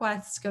Connect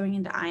requests going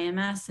into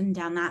IMS and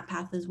down that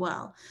path as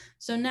well.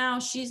 So now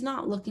she's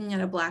not looking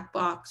at a black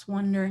box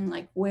wondering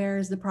like,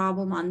 where's the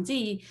problem on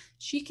Z?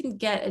 She can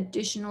get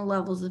additional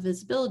levels of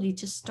visibility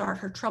to start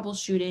her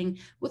troubleshooting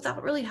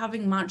without really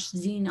having much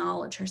Z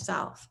knowledge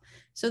herself.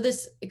 So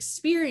this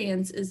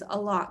experience is a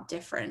lot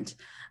different.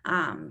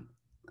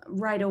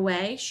 Right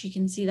away, she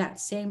can see that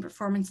same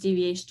performance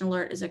deviation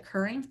alert is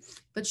occurring,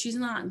 but she's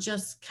not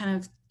just kind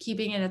of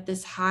keeping it at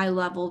this high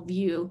level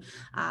view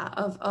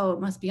of, oh,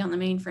 it must be on the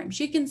mainframe.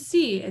 She can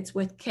see it's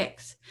with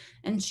Kix,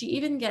 and she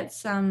even gets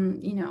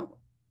some,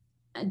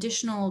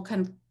 additional kind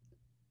of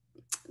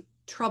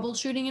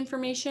troubleshooting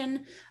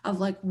information of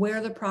like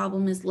where the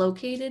problem is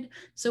located.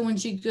 So when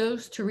she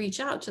goes to reach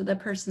out to the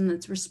person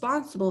that's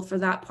responsible for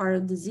that part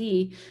of the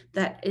Z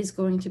that is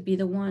going to be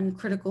the one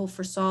critical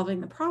for solving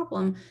the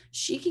problem,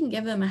 she can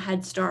give them a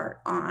head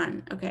start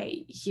on,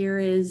 okay, here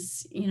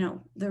is, you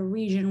know, the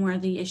region where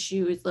the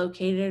issue is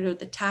located, or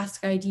the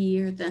task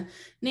ID, or the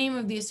name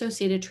of the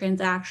associated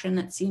transaction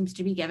that seems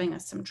to be giving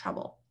us some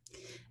trouble.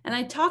 And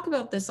I talk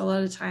about this a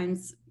lot of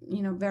times,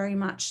 you know, very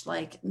much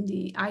like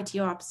the IT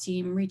ops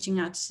team reaching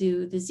out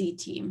to the Z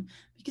team,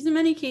 because in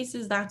many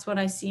cases, that's what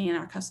I see in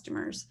our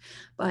customers.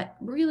 But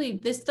really,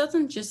 this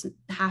doesn't just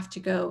have to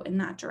go in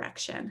that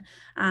direction.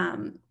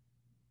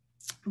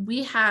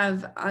 We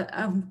have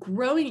a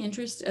growing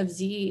interest of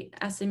Z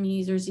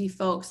SMEs or Z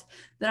folks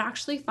that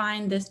actually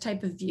find this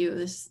type of view,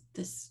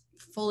 this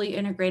fully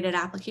integrated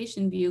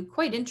application view,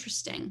 quite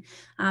interesting,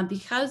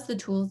 because the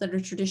tools that are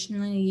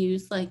traditionally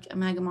used like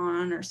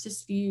Megamon or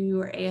SysView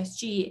or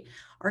ASG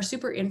are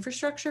super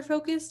infrastructure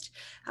focused.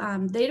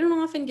 They don't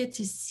often get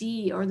to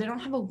see, or they don't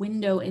have a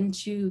window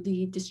into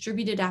the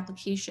distributed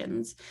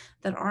applications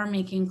that are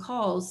making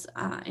calls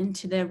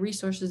into the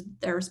resources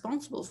they're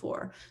responsible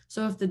for.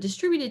 So if the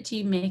distributed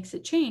team makes a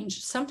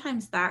change,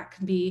 sometimes that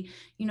can be,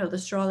 you know, the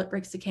straw that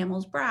breaks the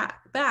camel's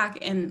back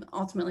and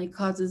ultimately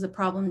causes a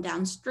problem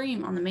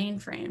downstream on the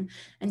mainframe.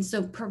 And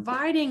so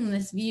providing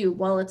this view,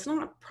 while it's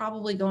not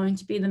probably going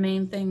to be the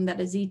main thing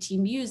that a Z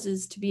team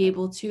uses to be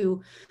able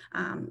to,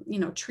 you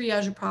know,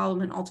 triage a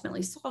problem and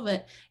ultimately solve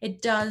it,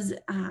 it does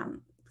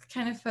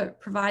kind of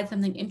provide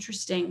something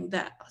interesting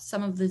that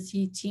some of the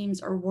Z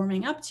teams are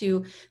warming up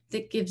to,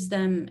 that gives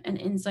them an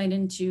insight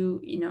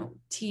into, you know,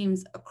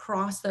 teams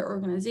across their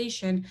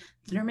organization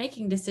that are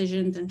making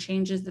decisions and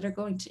changes that are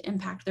going to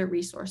impact their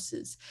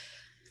resources.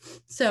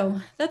 So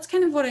that's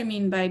kind of what I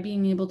mean by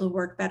being able to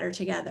work better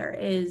together,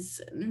 is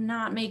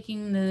not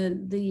making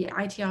the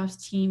IT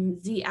ops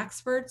team Z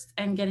experts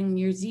and getting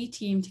your Z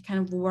team to kind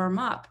of warm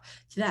up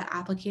to that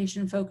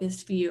application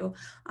focused view,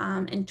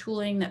 and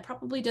tooling that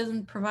probably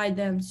doesn't provide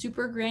them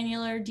super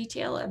granular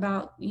detail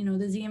about, you know,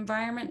 the Z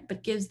environment,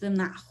 but gives them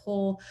that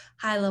whole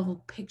high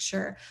level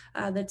picture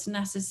that's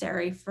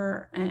necessary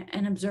for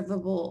an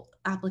observable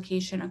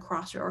application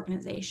across your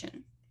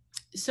organization.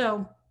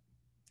 So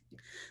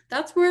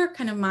that's where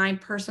kind of my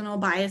personal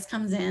bias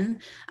comes in.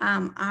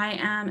 I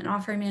am an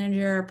offering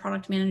manager,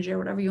 product manager,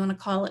 whatever you want to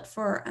call it,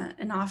 for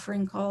an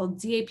offering called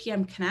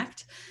ZAPM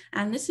Connect.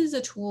 And this is a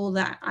tool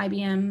that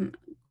IBM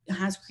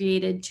has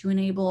created to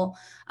enable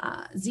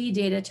Z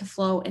data to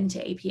flow into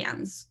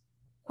APMs.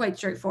 Quite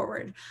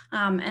straightforward.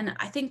 And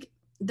I think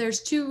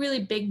there's two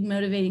really big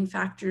motivating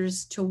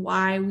factors to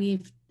why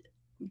we've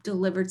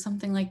delivered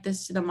something like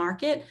this to the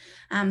market,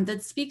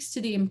 that speaks to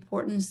the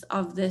importance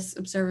of this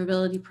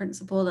observability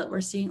principle that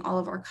we're seeing all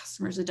of our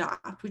customers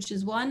adopt, which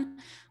is, one,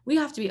 we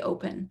have to be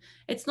open.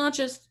 It's not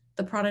just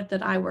the product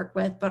that I work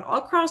with, but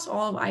across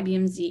all of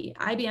IBM Z.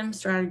 IBM's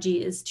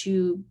strategy is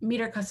to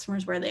meet our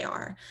customers where they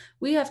are.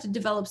 We have to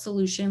develop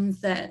solutions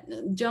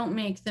that don't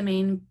make the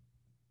main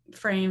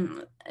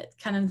frame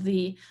kind of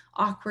the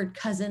awkward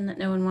cousin that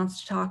no one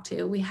wants to talk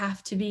to. We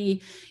have to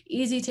be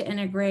easy to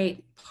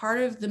integrate,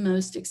 part of the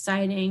most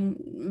exciting,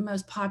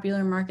 most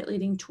popular market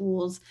leading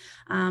tools.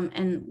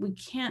 And we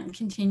can't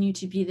continue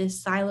to be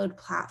this siloed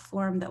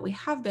platform that we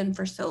have been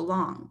for so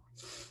long.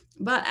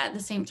 But at the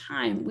same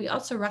time, we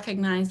also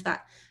recognize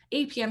that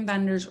APM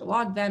vendors,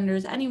 log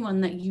vendors, anyone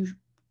that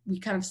we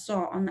kind of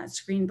saw on that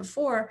screen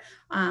before,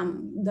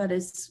 that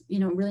is, you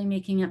know, really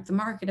making up the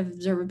market of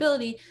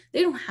observability,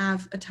 they don't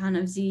have a ton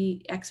of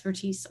Z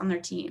expertise on their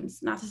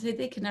teams. Not to say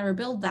they could never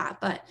build that,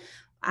 but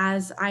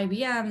as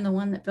IBM, the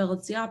one that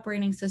builds the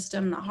operating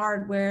system, the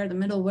hardware, the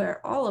middleware,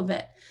 all of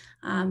it,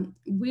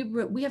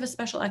 we have a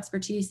special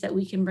expertise that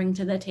we can bring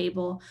to the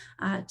table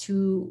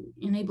to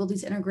enable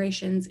these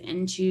integrations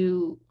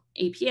into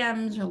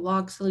APMs or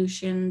log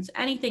solutions,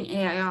 anything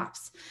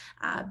AIOps,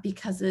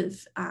 because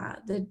of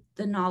the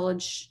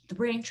knowledge, the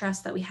brain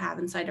trust that we have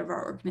inside of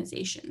our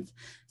organizations.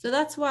 So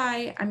that's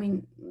why, I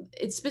mean,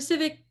 it's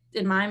specific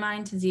in my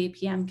mind to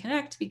ZAPM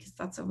Connect, because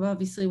that's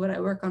obviously what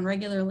I work on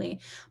regularly,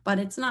 but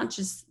it's not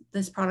just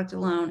this product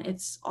alone.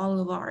 It's all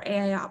of our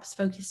AIOps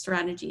focused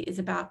strategy is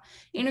about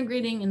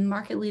integrating and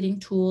market leading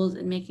tools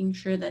and making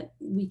sure that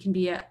we can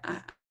be a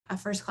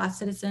first-class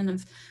citizen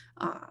of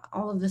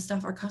all of the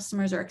stuff our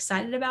customers are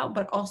excited about,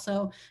 but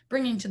also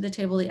bringing to the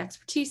table the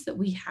expertise that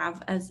we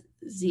have as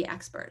Z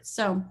experts.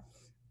 So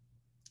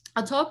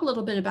I'll talk a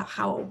little bit about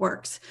how it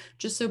works,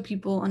 just so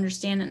people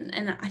understand.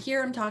 And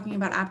here I'm talking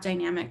about App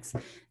Dynamics.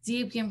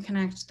 ZAPM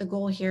Connect, the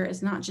goal here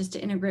is not just to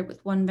integrate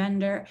with one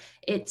vendor,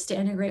 it's to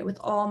integrate with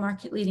all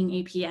market-leading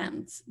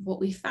APMs. What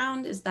we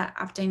found is that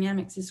App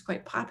Dynamics is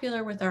quite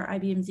popular with our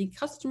IBM Z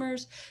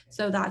customers,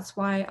 so that's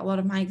why a lot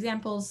of my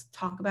examples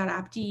talk about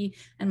AppD,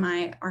 and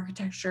my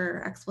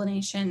architecture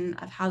explanation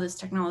of how this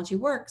technology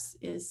works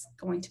is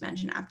going to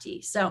mention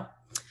AppD. So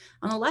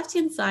on the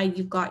left-hand side,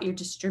 you've got your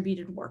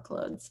distributed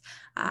workloads,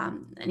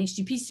 an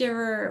HTTP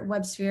server,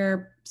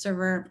 WebSphere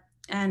server,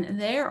 and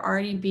they're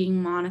already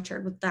being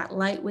monitored with that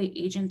lightweight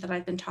agent that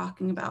I've been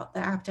talking about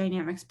that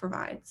AppDynamics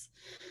provides.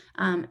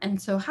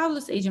 And so how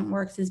this agent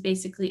works is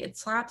basically it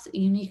slaps a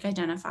unique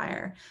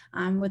identifier,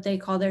 what they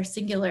call their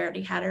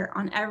singularity header,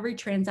 on every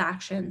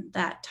transaction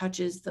that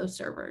touches those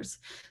servers.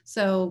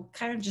 So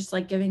kind of just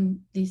like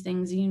giving these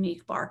things a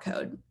unique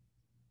barcode.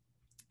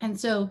 And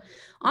so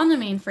on the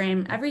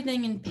mainframe,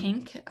 everything in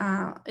pink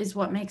is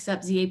what makes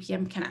up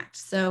ZAPM Connect.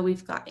 So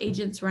we've got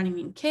agents running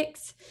in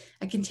Kix,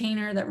 a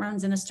container that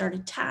runs in a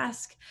started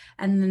task,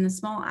 and then a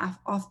small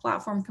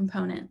off-platform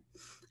component.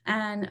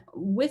 And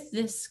with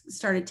this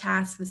started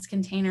task, this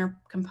container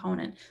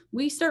component,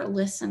 we start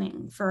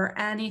listening for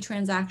any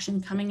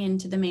transaction coming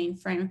into the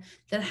mainframe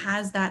that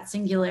has that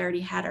singularity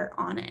header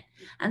on it.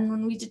 And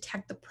when we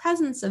detect the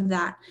presence of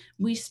that,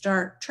 we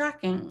start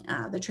tracking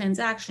the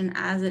transaction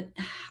as it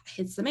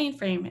hits the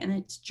mainframe and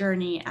its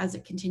journey as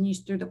it continues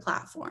through the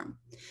platform.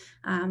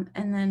 And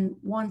then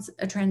once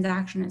a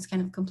transaction is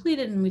kind of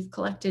completed and we've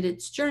collected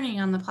its journey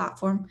on the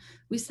platform,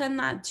 we send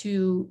that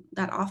to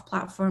that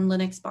off-platform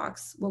Linux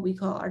box, what we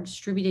call our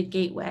distributed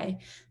gateway,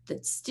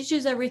 that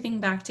stitches everything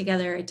back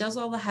together. It does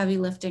all the heavy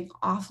lifting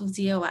off of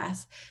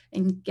ZOS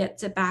and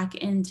gets it back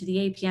into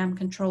the APM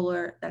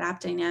controller that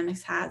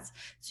AppDynamics has.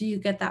 So you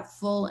get that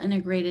full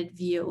integrated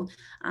view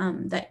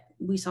that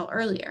we saw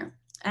earlier.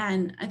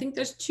 And I think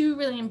there's two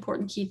really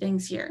important key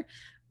things here.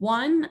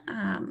 One,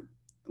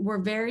 we're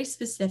very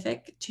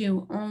specific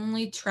to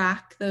only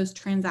track those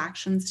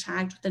transactions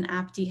tagged with an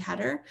appd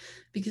header,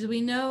 because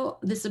we know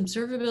this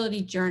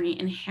observability journey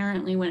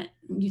inherently, when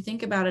you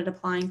think about it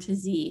applying to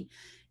Z,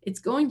 it's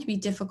going to be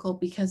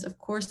difficult because of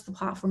course the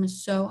platform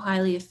is so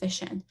highly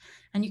efficient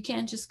and you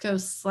can't just go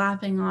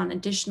slapping on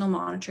additional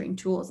monitoring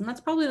tools. And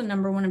that's probably the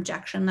number one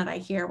objection that I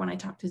hear when I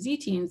talk to Z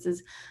teams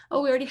is,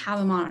 oh, we already have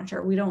a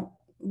monitor. We don't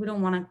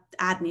want to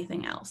add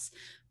anything else,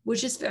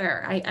 which is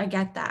fair. I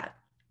get that.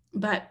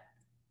 But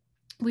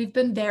we've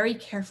been very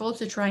careful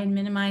to try and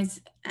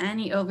minimize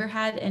any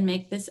overhead and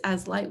make this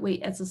as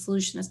lightweight as a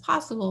solution as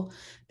possible,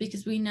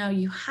 because we know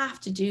you have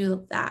to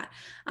do that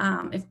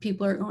if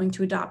people are going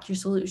to adopt your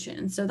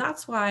solution. So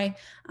that's why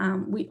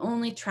we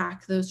only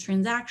track those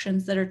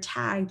transactions that are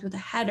tagged with a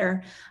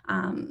header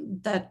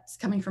that's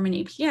coming from an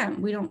APM.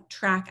 We don't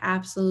track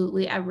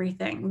absolutely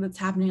everything that's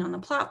happening on the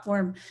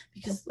platform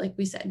because, like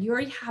we said, you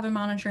already have a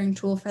monitoring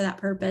tool for that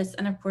purpose.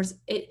 And of course,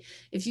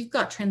 if you've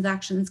got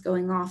transactions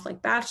going off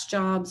like batch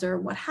jobs or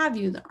what have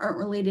you that aren't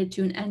related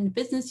to an end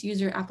business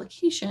user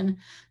application,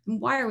 then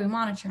why are we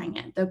monitoring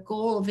it? The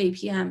goal of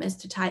APM is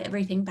to tie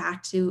everything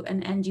back to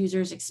an end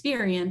user's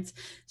experience.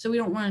 So we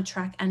don't want to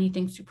track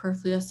anything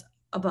superfluous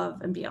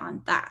above and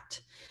beyond that.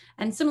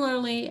 And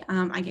similarly,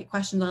 I get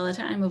questions all the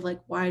time of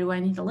like, why do I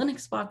need a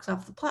Linux box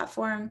off the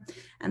platform?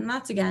 And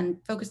that's, again,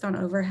 focused on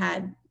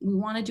overhead. We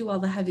want to do all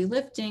the heavy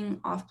lifting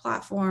off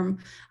platform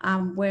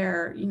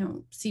where,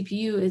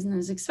 CPU isn't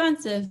as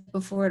expensive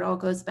before it all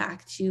goes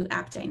back to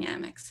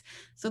AppDynamics.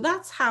 So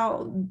that's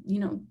how,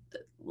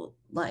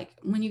 like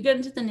when you get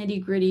into the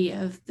nitty gritty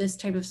of this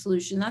type of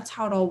solution, that's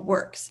how it all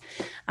works.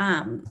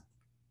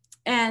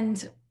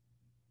 And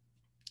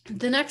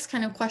the next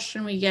kind of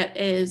question we get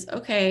is,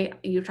 okay,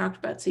 you talked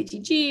about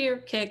CTG or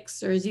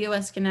Kix or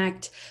ZOS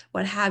Connect,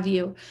 what have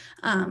you.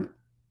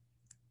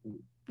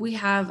 We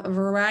have a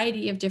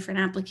variety of different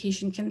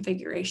application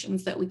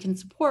configurations that we can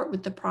support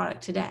with the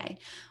product today.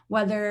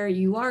 Whether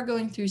you are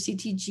going through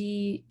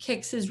CTG,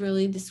 Kix is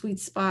really the sweet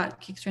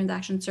spot, Kix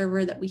transaction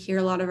server that we hear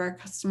a lot of our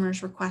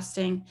customers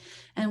requesting.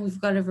 And we've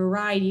got a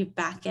variety of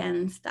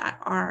backends that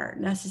are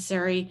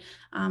necessary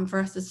for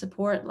us to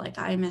support, like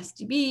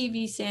IMSDB,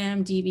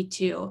 vSAM,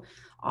 DB2,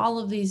 all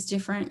of these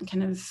different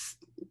kind of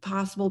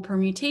possible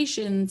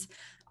permutations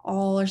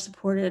all are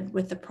supported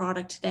with the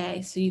product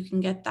today. So you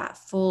can get that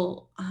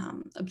full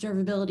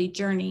observability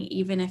journey,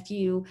 even if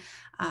you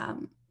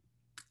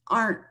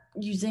aren't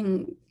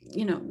using,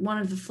 one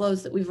of the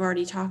flows that we've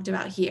already talked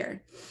about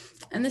here.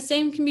 And the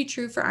same can be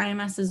true for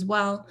IMS as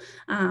well.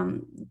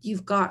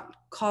 You've got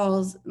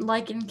calls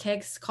like in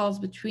Kix, calls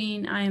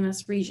between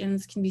IMS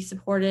regions can be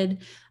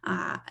supported,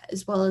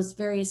 as well as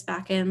various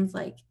backends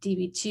like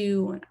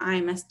DB2 and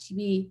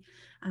IMSDB.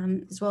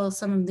 As well as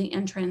some of the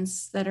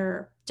entrants that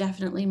are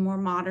definitely more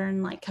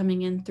modern, like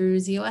coming in through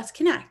ZOS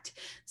Connect.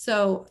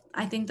 So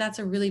I think that's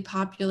a really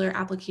popular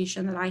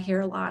application that I hear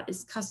a lot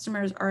is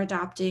customers are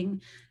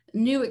adopting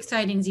new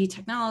exciting Z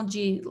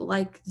technology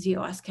like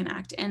ZOS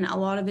Connect. And a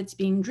lot of it's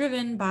being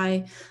driven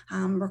by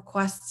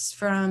requests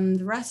from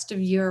the rest of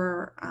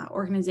your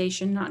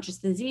organization, not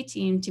just the Z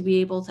team, to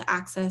be able to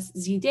access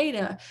Z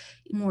data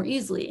more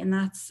easily. And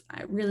that's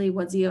really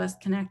what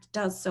ZOS Connect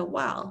does so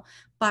well.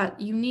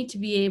 But you need to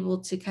be able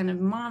to kind of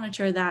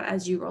monitor that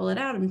as you roll it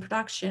out in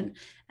production.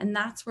 And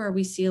that's where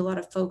we see a lot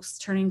of folks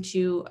turning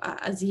to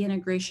a Z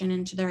integration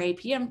into their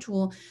APM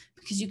tool,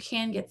 because you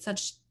can get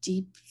such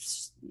deep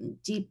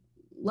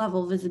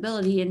level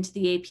visibility into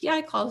the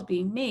API calls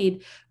being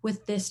made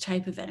with this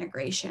type of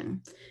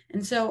integration.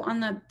 And so on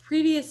the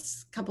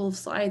previous couple of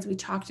slides, we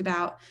talked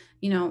about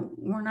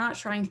we're not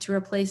trying to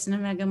replace an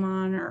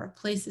Omegamon or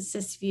replace a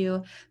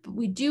SysView, but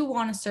we do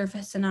want to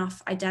surface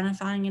enough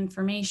identifying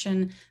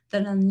information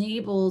that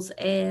enables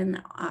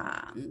an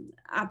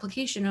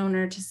application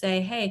owner to say,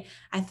 hey,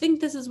 I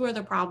think this is where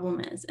the problem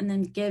is, and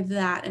then give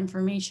that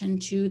information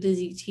to the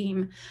Z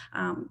team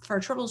for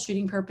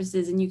troubleshooting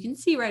purposes. And you can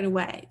see right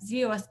away,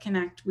 z/OS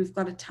Connect, we've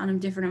got a ton of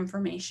different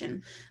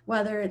information,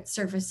 whether it's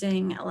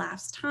surfacing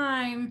elapsed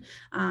time,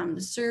 the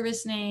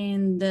service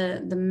name,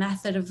 the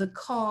method of the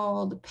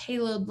call, the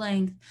payload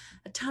length,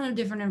 a ton of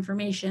different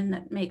information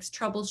that makes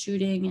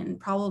troubleshooting and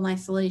problem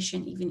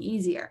isolation even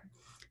easier.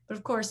 But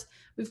of course,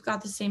 we've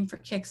got the same for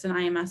Kix and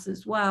IMS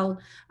as well.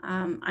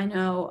 I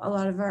know a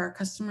lot of our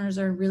customers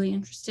are really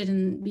interested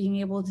in being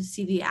able to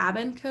see the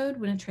ABN code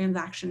when a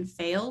transaction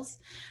fails.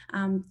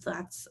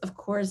 That's, of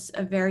course,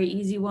 a very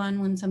easy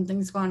one when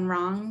something's gone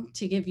wrong,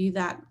 to give you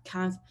that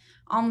kind of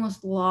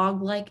almost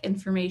log-like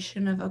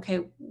information of,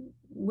 okay,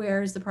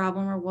 where is the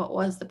problem or what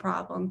was the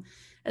problem,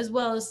 as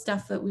well as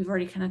stuff that we've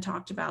already kind of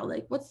talked about,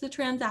 like what's the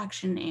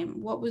transaction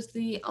name? What was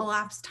the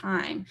elapsed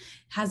time?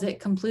 Has it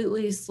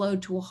completely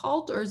slowed to a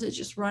halt, or is it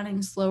just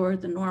running slower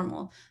than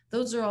normal?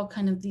 Those are all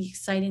kind of the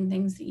exciting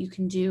things that you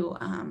can do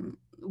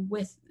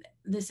with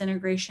this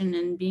integration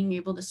and being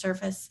able to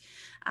surface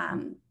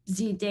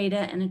Z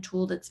data in a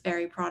tool that's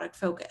very product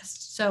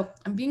focused. So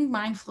I'm being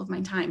mindful of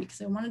my time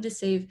because I wanted to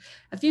save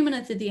a few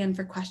minutes at the end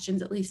for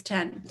questions, at least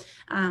 10.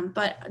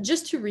 But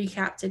just to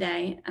recap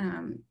today,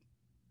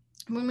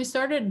 when we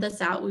started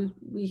this out,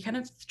 we kind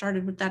of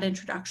started with that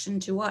introduction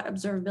to what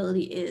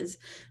observability is,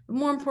 but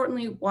more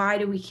importantly, why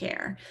do we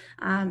care?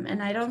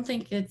 And I don't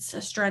think it's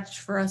a stretch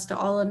for us to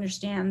all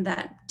understand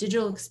that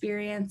digital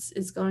experience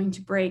is going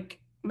to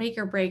make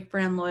or break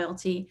brand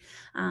loyalty.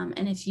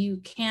 And if you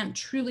can't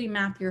truly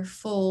map your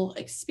full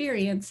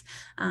experience,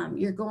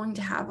 you're going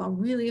to have a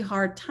really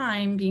hard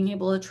time being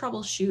able to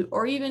troubleshoot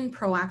or even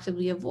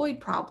proactively avoid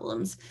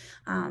problems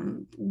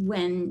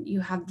when you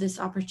have this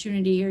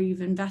opportunity, or you've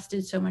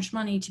invested so much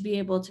money to be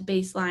able to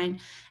baseline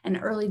and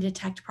early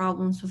detect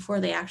problems before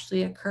they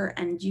actually occur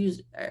and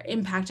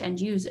impact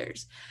end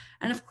users.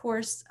 And of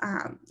course,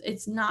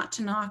 it's not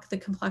to knock the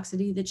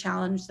complexity, the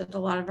challenge that a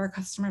lot of our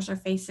customers are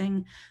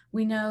facing.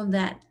 We know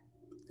that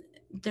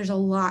there's a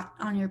lot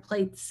on your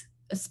plates,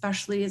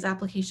 especially as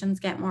applications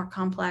get more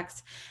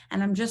complex.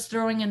 And I'm just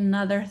throwing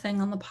another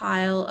thing on the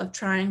pile of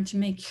trying to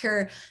make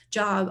your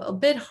job a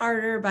bit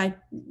harder by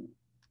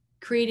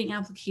creating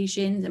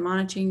applications and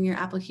monitoring your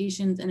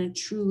applications in a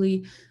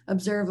truly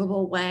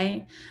observable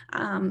way.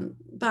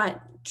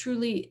 But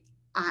truly,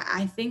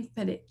 I think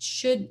that it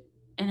should,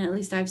 and at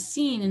least I've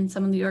seen in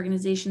some of the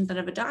organizations that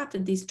have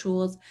adopted these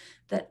tools,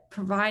 that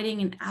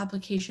providing an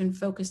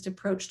application-focused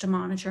approach to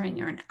monitoring,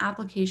 or an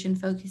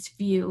application-focused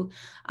view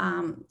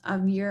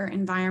of your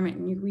environment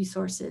and your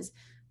resources,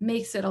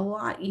 makes it a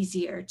lot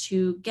easier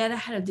to get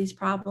ahead of these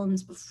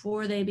problems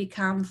before they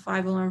become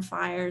 5-alarm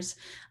fires,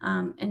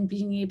 and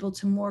being able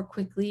to more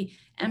quickly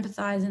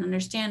empathize and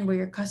understand where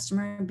your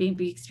customer may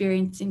be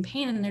experiencing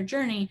pain in their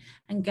journey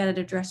and get it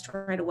addressed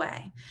right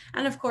away.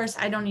 And of course,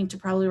 I don't need to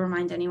probably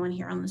remind anyone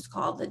here on this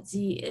call that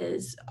Z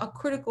is a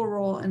critical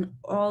role in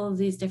all of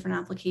these different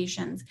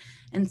applications.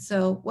 And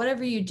so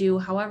whatever you do,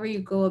 however you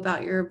go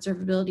about your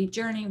observability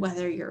journey,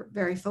 whether you're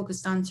very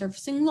focused on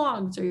surfacing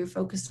logs or you're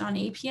focused on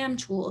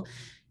APM tool,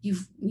 you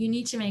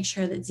need to make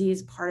sure that Z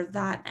is part of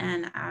that.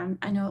 And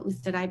I know at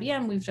least at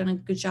IBM, we've done a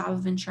good job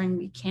of ensuring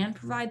we can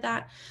provide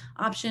that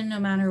option no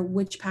matter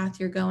which path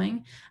you're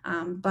going.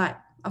 But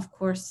of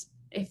course,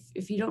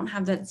 if you don't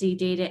have that Z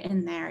data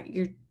in there,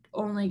 you're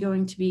only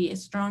going to be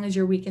as strong as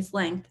your weakest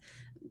link.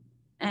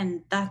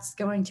 And that's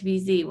going to be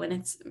Z when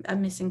it's a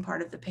missing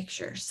part of the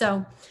picture.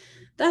 So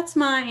that's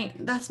my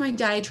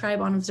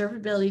diatribe on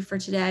observability for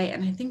today.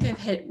 And I think I've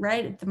hit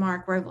right at the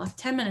mark where I've left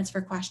 10 minutes for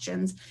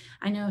questions.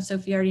 I know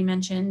Sophie already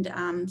mentioned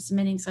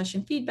submitting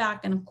session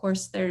feedback. And of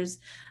course, there's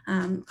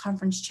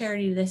conference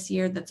charity this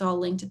year that's all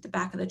linked at the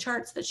back of the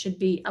charts that should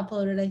be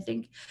uploaded, I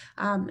think,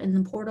 in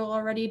the portal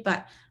already.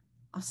 But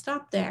I'll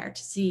stop there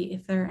to see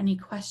if there are any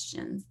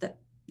questions that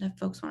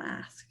folks want to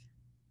ask.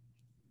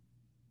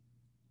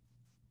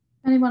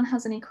 If anyone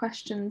has any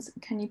questions,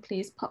 can you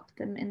please pop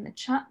them in the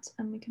chat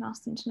and we can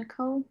ask them to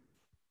Nicole?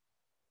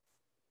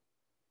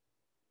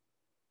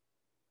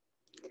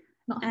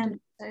 Not had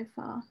it so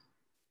far.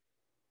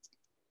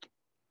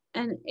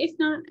 And if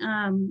not,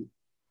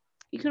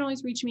 you can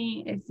always reach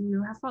me if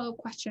you have follow-up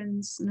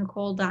questions.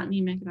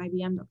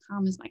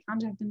 Nicole.nemec@ibm.com is my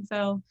contact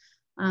info.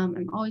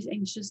 I'm always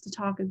anxious to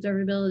talk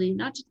observability,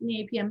 not just in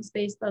the APM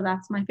space, though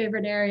that's my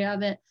favorite area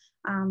of it.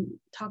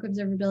 Talk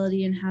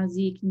observability and how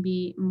Z can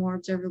be a more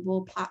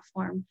observable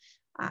platform.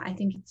 I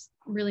think it's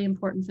really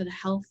important for the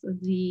health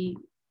of the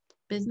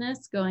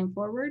business going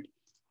forward.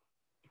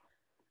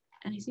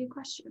 And I see a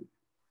question.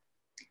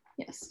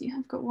 Yes, you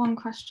have got one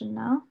question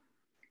now.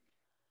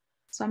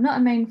 So I'm not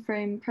a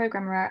mainframe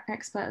programmer or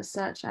expert as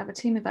such. I have a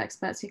team of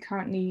experts who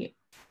currently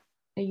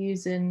are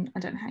using, I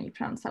don't know how you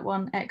pronounce that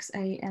one,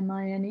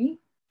 XAMINE,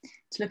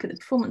 to look at the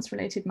performance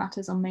related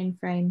matters on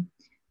mainframe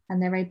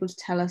and they're able to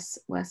tell us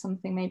where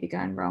something may be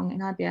going wrong in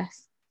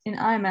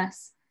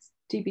IMS,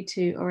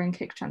 DB2, or in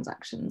Kik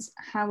transactions.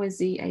 How is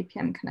the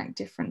APM Connect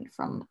different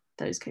from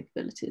those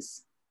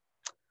capabilities?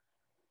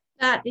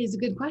 That is a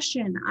good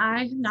question. I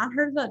have not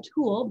heard of that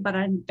tool, but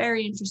I'm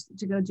very interested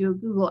to go do a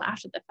Google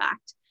after the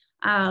fact.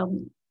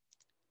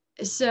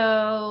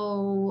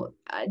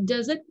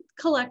 Does it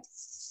collect?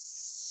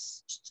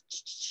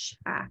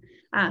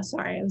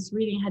 Sorry, I was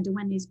reading ahead to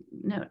Wendy's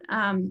note.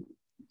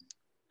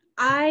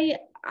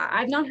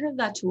 I've not heard of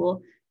that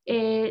tool.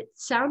 It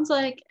sounds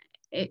like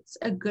it's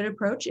a good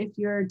approach if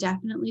you're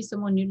definitely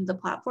someone new to the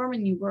platform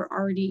and you were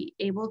already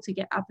able to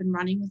get up and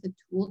running with a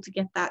tool to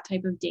get that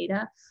type of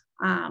data.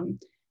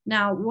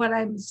 Now, what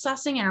I'm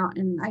sussing out,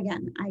 and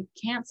again, I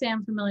can't say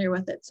I'm familiar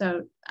with it,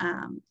 so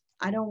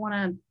I don't want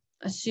to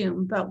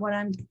assume, but what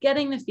I'm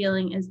getting the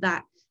feeling is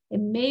that it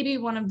may be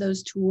one of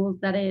those tools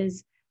that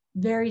is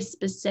very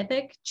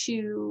specific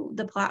to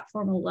the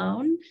platform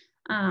alone,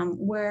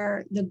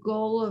 where the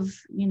goal of,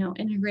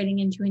 integrating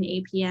into an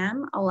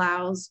APM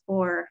allows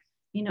for,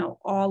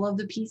 all of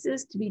the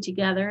pieces to be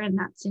together in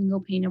that single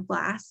pane of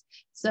glass.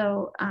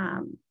 So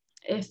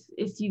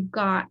if you've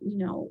got,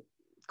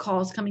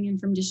 calls coming in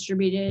from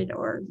distributed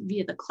or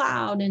via the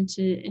cloud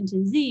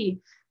into Z,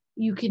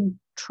 you can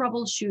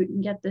troubleshoot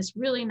and get this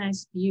really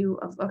nice view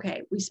of,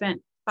 okay, we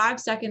spent 5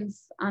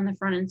 seconds on the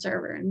front end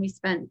server and we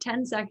spent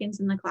 10 seconds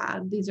in the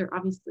cloud. These are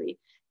obviously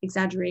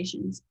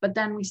exaggerations, but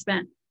then we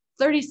spent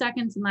 30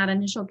 seconds in that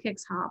initial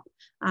kicks hop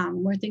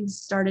where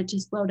things started to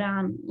slow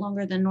down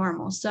longer than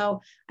normal. So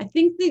I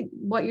think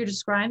what you're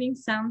describing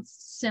sounds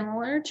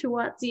similar to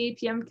what the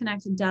APM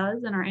Connected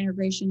does and our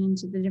integration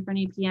into the different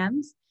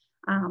APMs.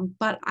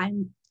 But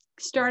I'm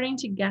starting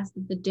to guess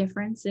that the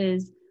difference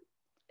is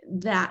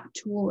that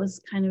tool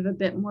is kind of a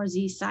bit more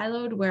Z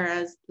siloed,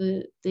 whereas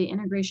the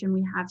integration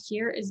we have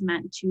here is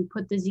meant to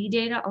put the Z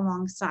data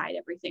alongside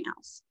everything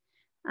else.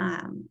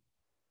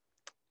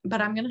 But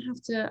I'll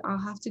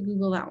have to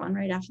Google that one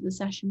right after the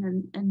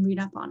session and read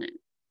up on it.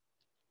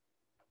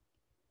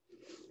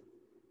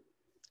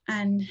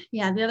 And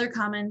yeah, the other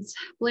comments,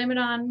 blame it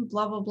on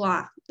blah, blah,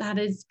 blah. That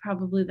is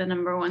probably the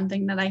number one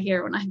thing that I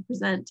hear when I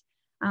present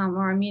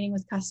or I'm meeting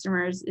with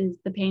customers is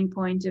the pain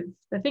point of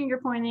the finger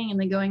pointing and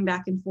the going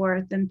back and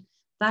forth. And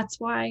that's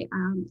why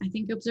I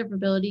think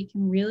observability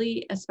can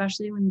really,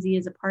 especially when Z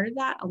is a part of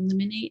that,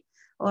 eliminate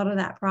a lot of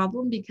that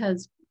problem,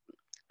 because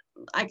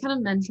I kind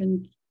of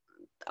mentioned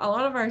a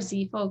lot of our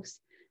Z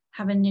folks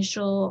have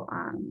initial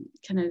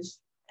kind of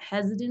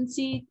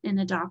hesitancy in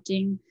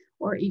adopting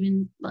or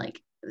even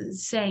like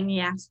saying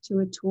yes to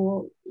a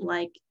tool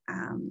like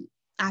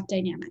App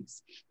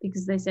Dynamics,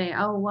 because they say,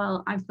 oh,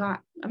 well, I've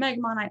got a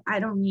Megamon, I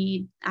don't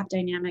need App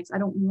Dynamics. I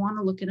don't want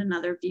to look at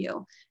another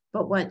view.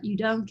 But what you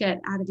don't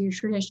get out of your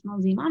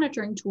traditional Z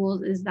monitoring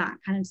tools is that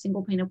kind of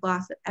single pane of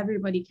glass that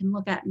everybody can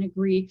look at and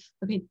agree,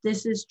 okay,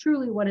 this is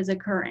truly what is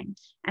occurring.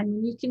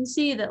 And you can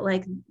see that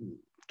like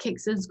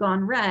Kix has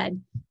gone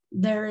red,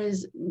 there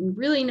is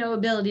really no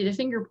ability to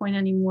finger point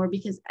anymore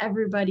because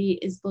everybody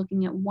is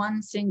looking at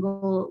one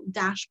single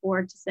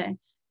dashboard to say,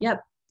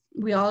 yep,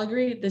 we all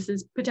agree this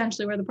is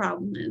potentially where the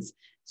problem is.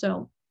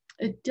 So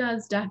it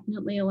does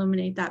definitely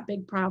eliminate that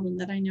big problem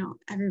that I know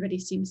everybody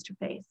seems to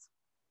face.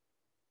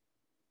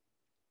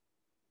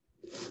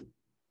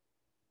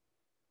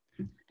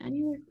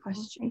 Any other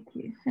questions? Thank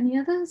you. Any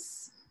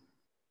others?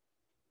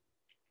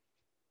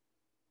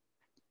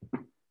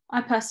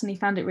 I personally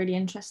found it really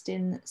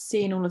interesting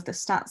seeing all of the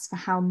stats for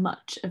how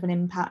much of an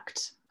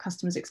impact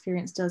customers'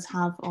 experience does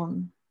have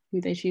on who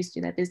they choose to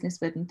do their business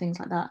with and things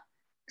like that.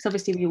 Because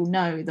obviously we all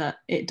know that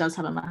it does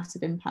have a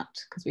massive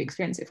impact because we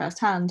experience it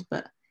firsthand,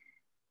 but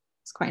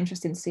it's quite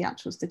interesting to see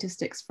actual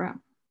statistics for it.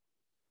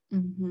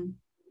 Mm-hmm.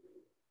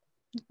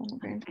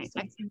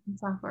 Excellent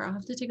software. I'll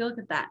have to take a look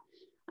at that.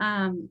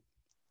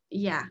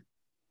 Yeah,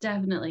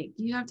 definitely.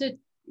 You have to,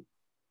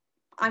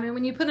 I mean,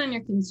 when you put on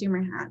your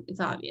consumer hat, it's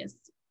obvious.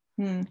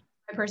 My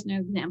personal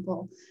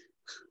example,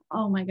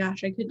 oh my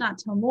gosh, I could not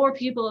tell more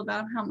people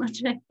about how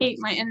much I hate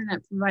my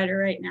internet provider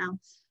right now.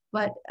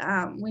 But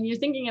when you're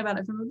thinking about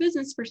it from a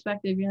business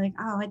perspective, you're like,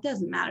 oh, it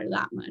doesn't matter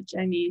that much.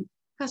 I mean,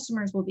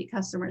 customers will be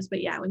customers.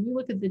 But yeah, when you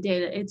look at the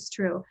data, it's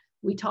true.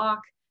 We talk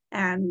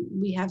and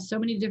we have so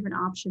many different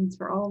options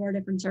for all of our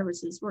different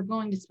services. We're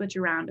going to switch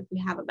around if we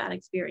have a bad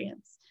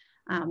experience,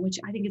 which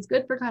I think is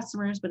good for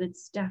customers, but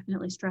it's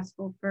definitely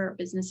stressful for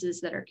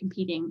businesses that are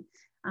competing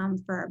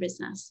for our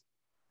business.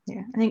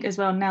 Yeah, I think as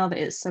well now that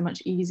it's so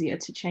much easier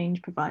to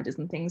change providers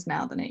and things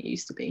now than it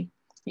used to be.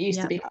 It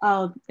used to be,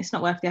 oh, it's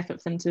not worth the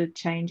effort for them to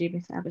change even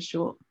if they have a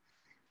short,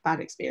 bad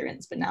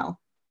experience. But now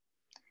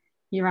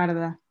you're out of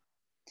there.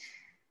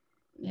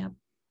 Yeah.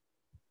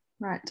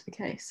 Right.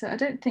 Okay. So I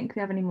don't think we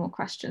have any more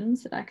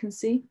questions that I can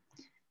see.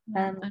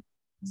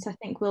 So I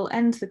think we'll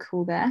end the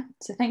call there.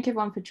 So thank you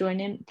everyone for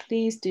joining.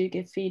 Please do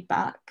give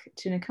feedback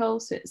to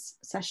Nicole. So it's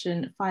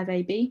session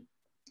 5AB.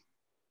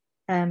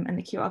 And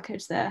the QR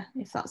code's there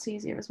if that's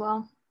easier as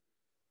well.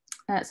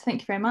 So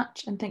thank you very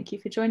much, and thank you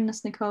for joining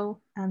us,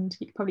 Nicole. And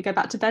you can probably go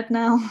back to bed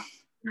now.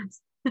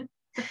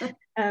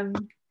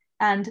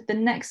 and the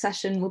next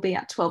session will be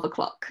at 12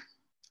 o'clock.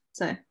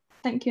 So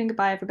thank you and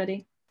goodbye,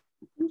 everybody.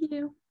 Thank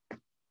you.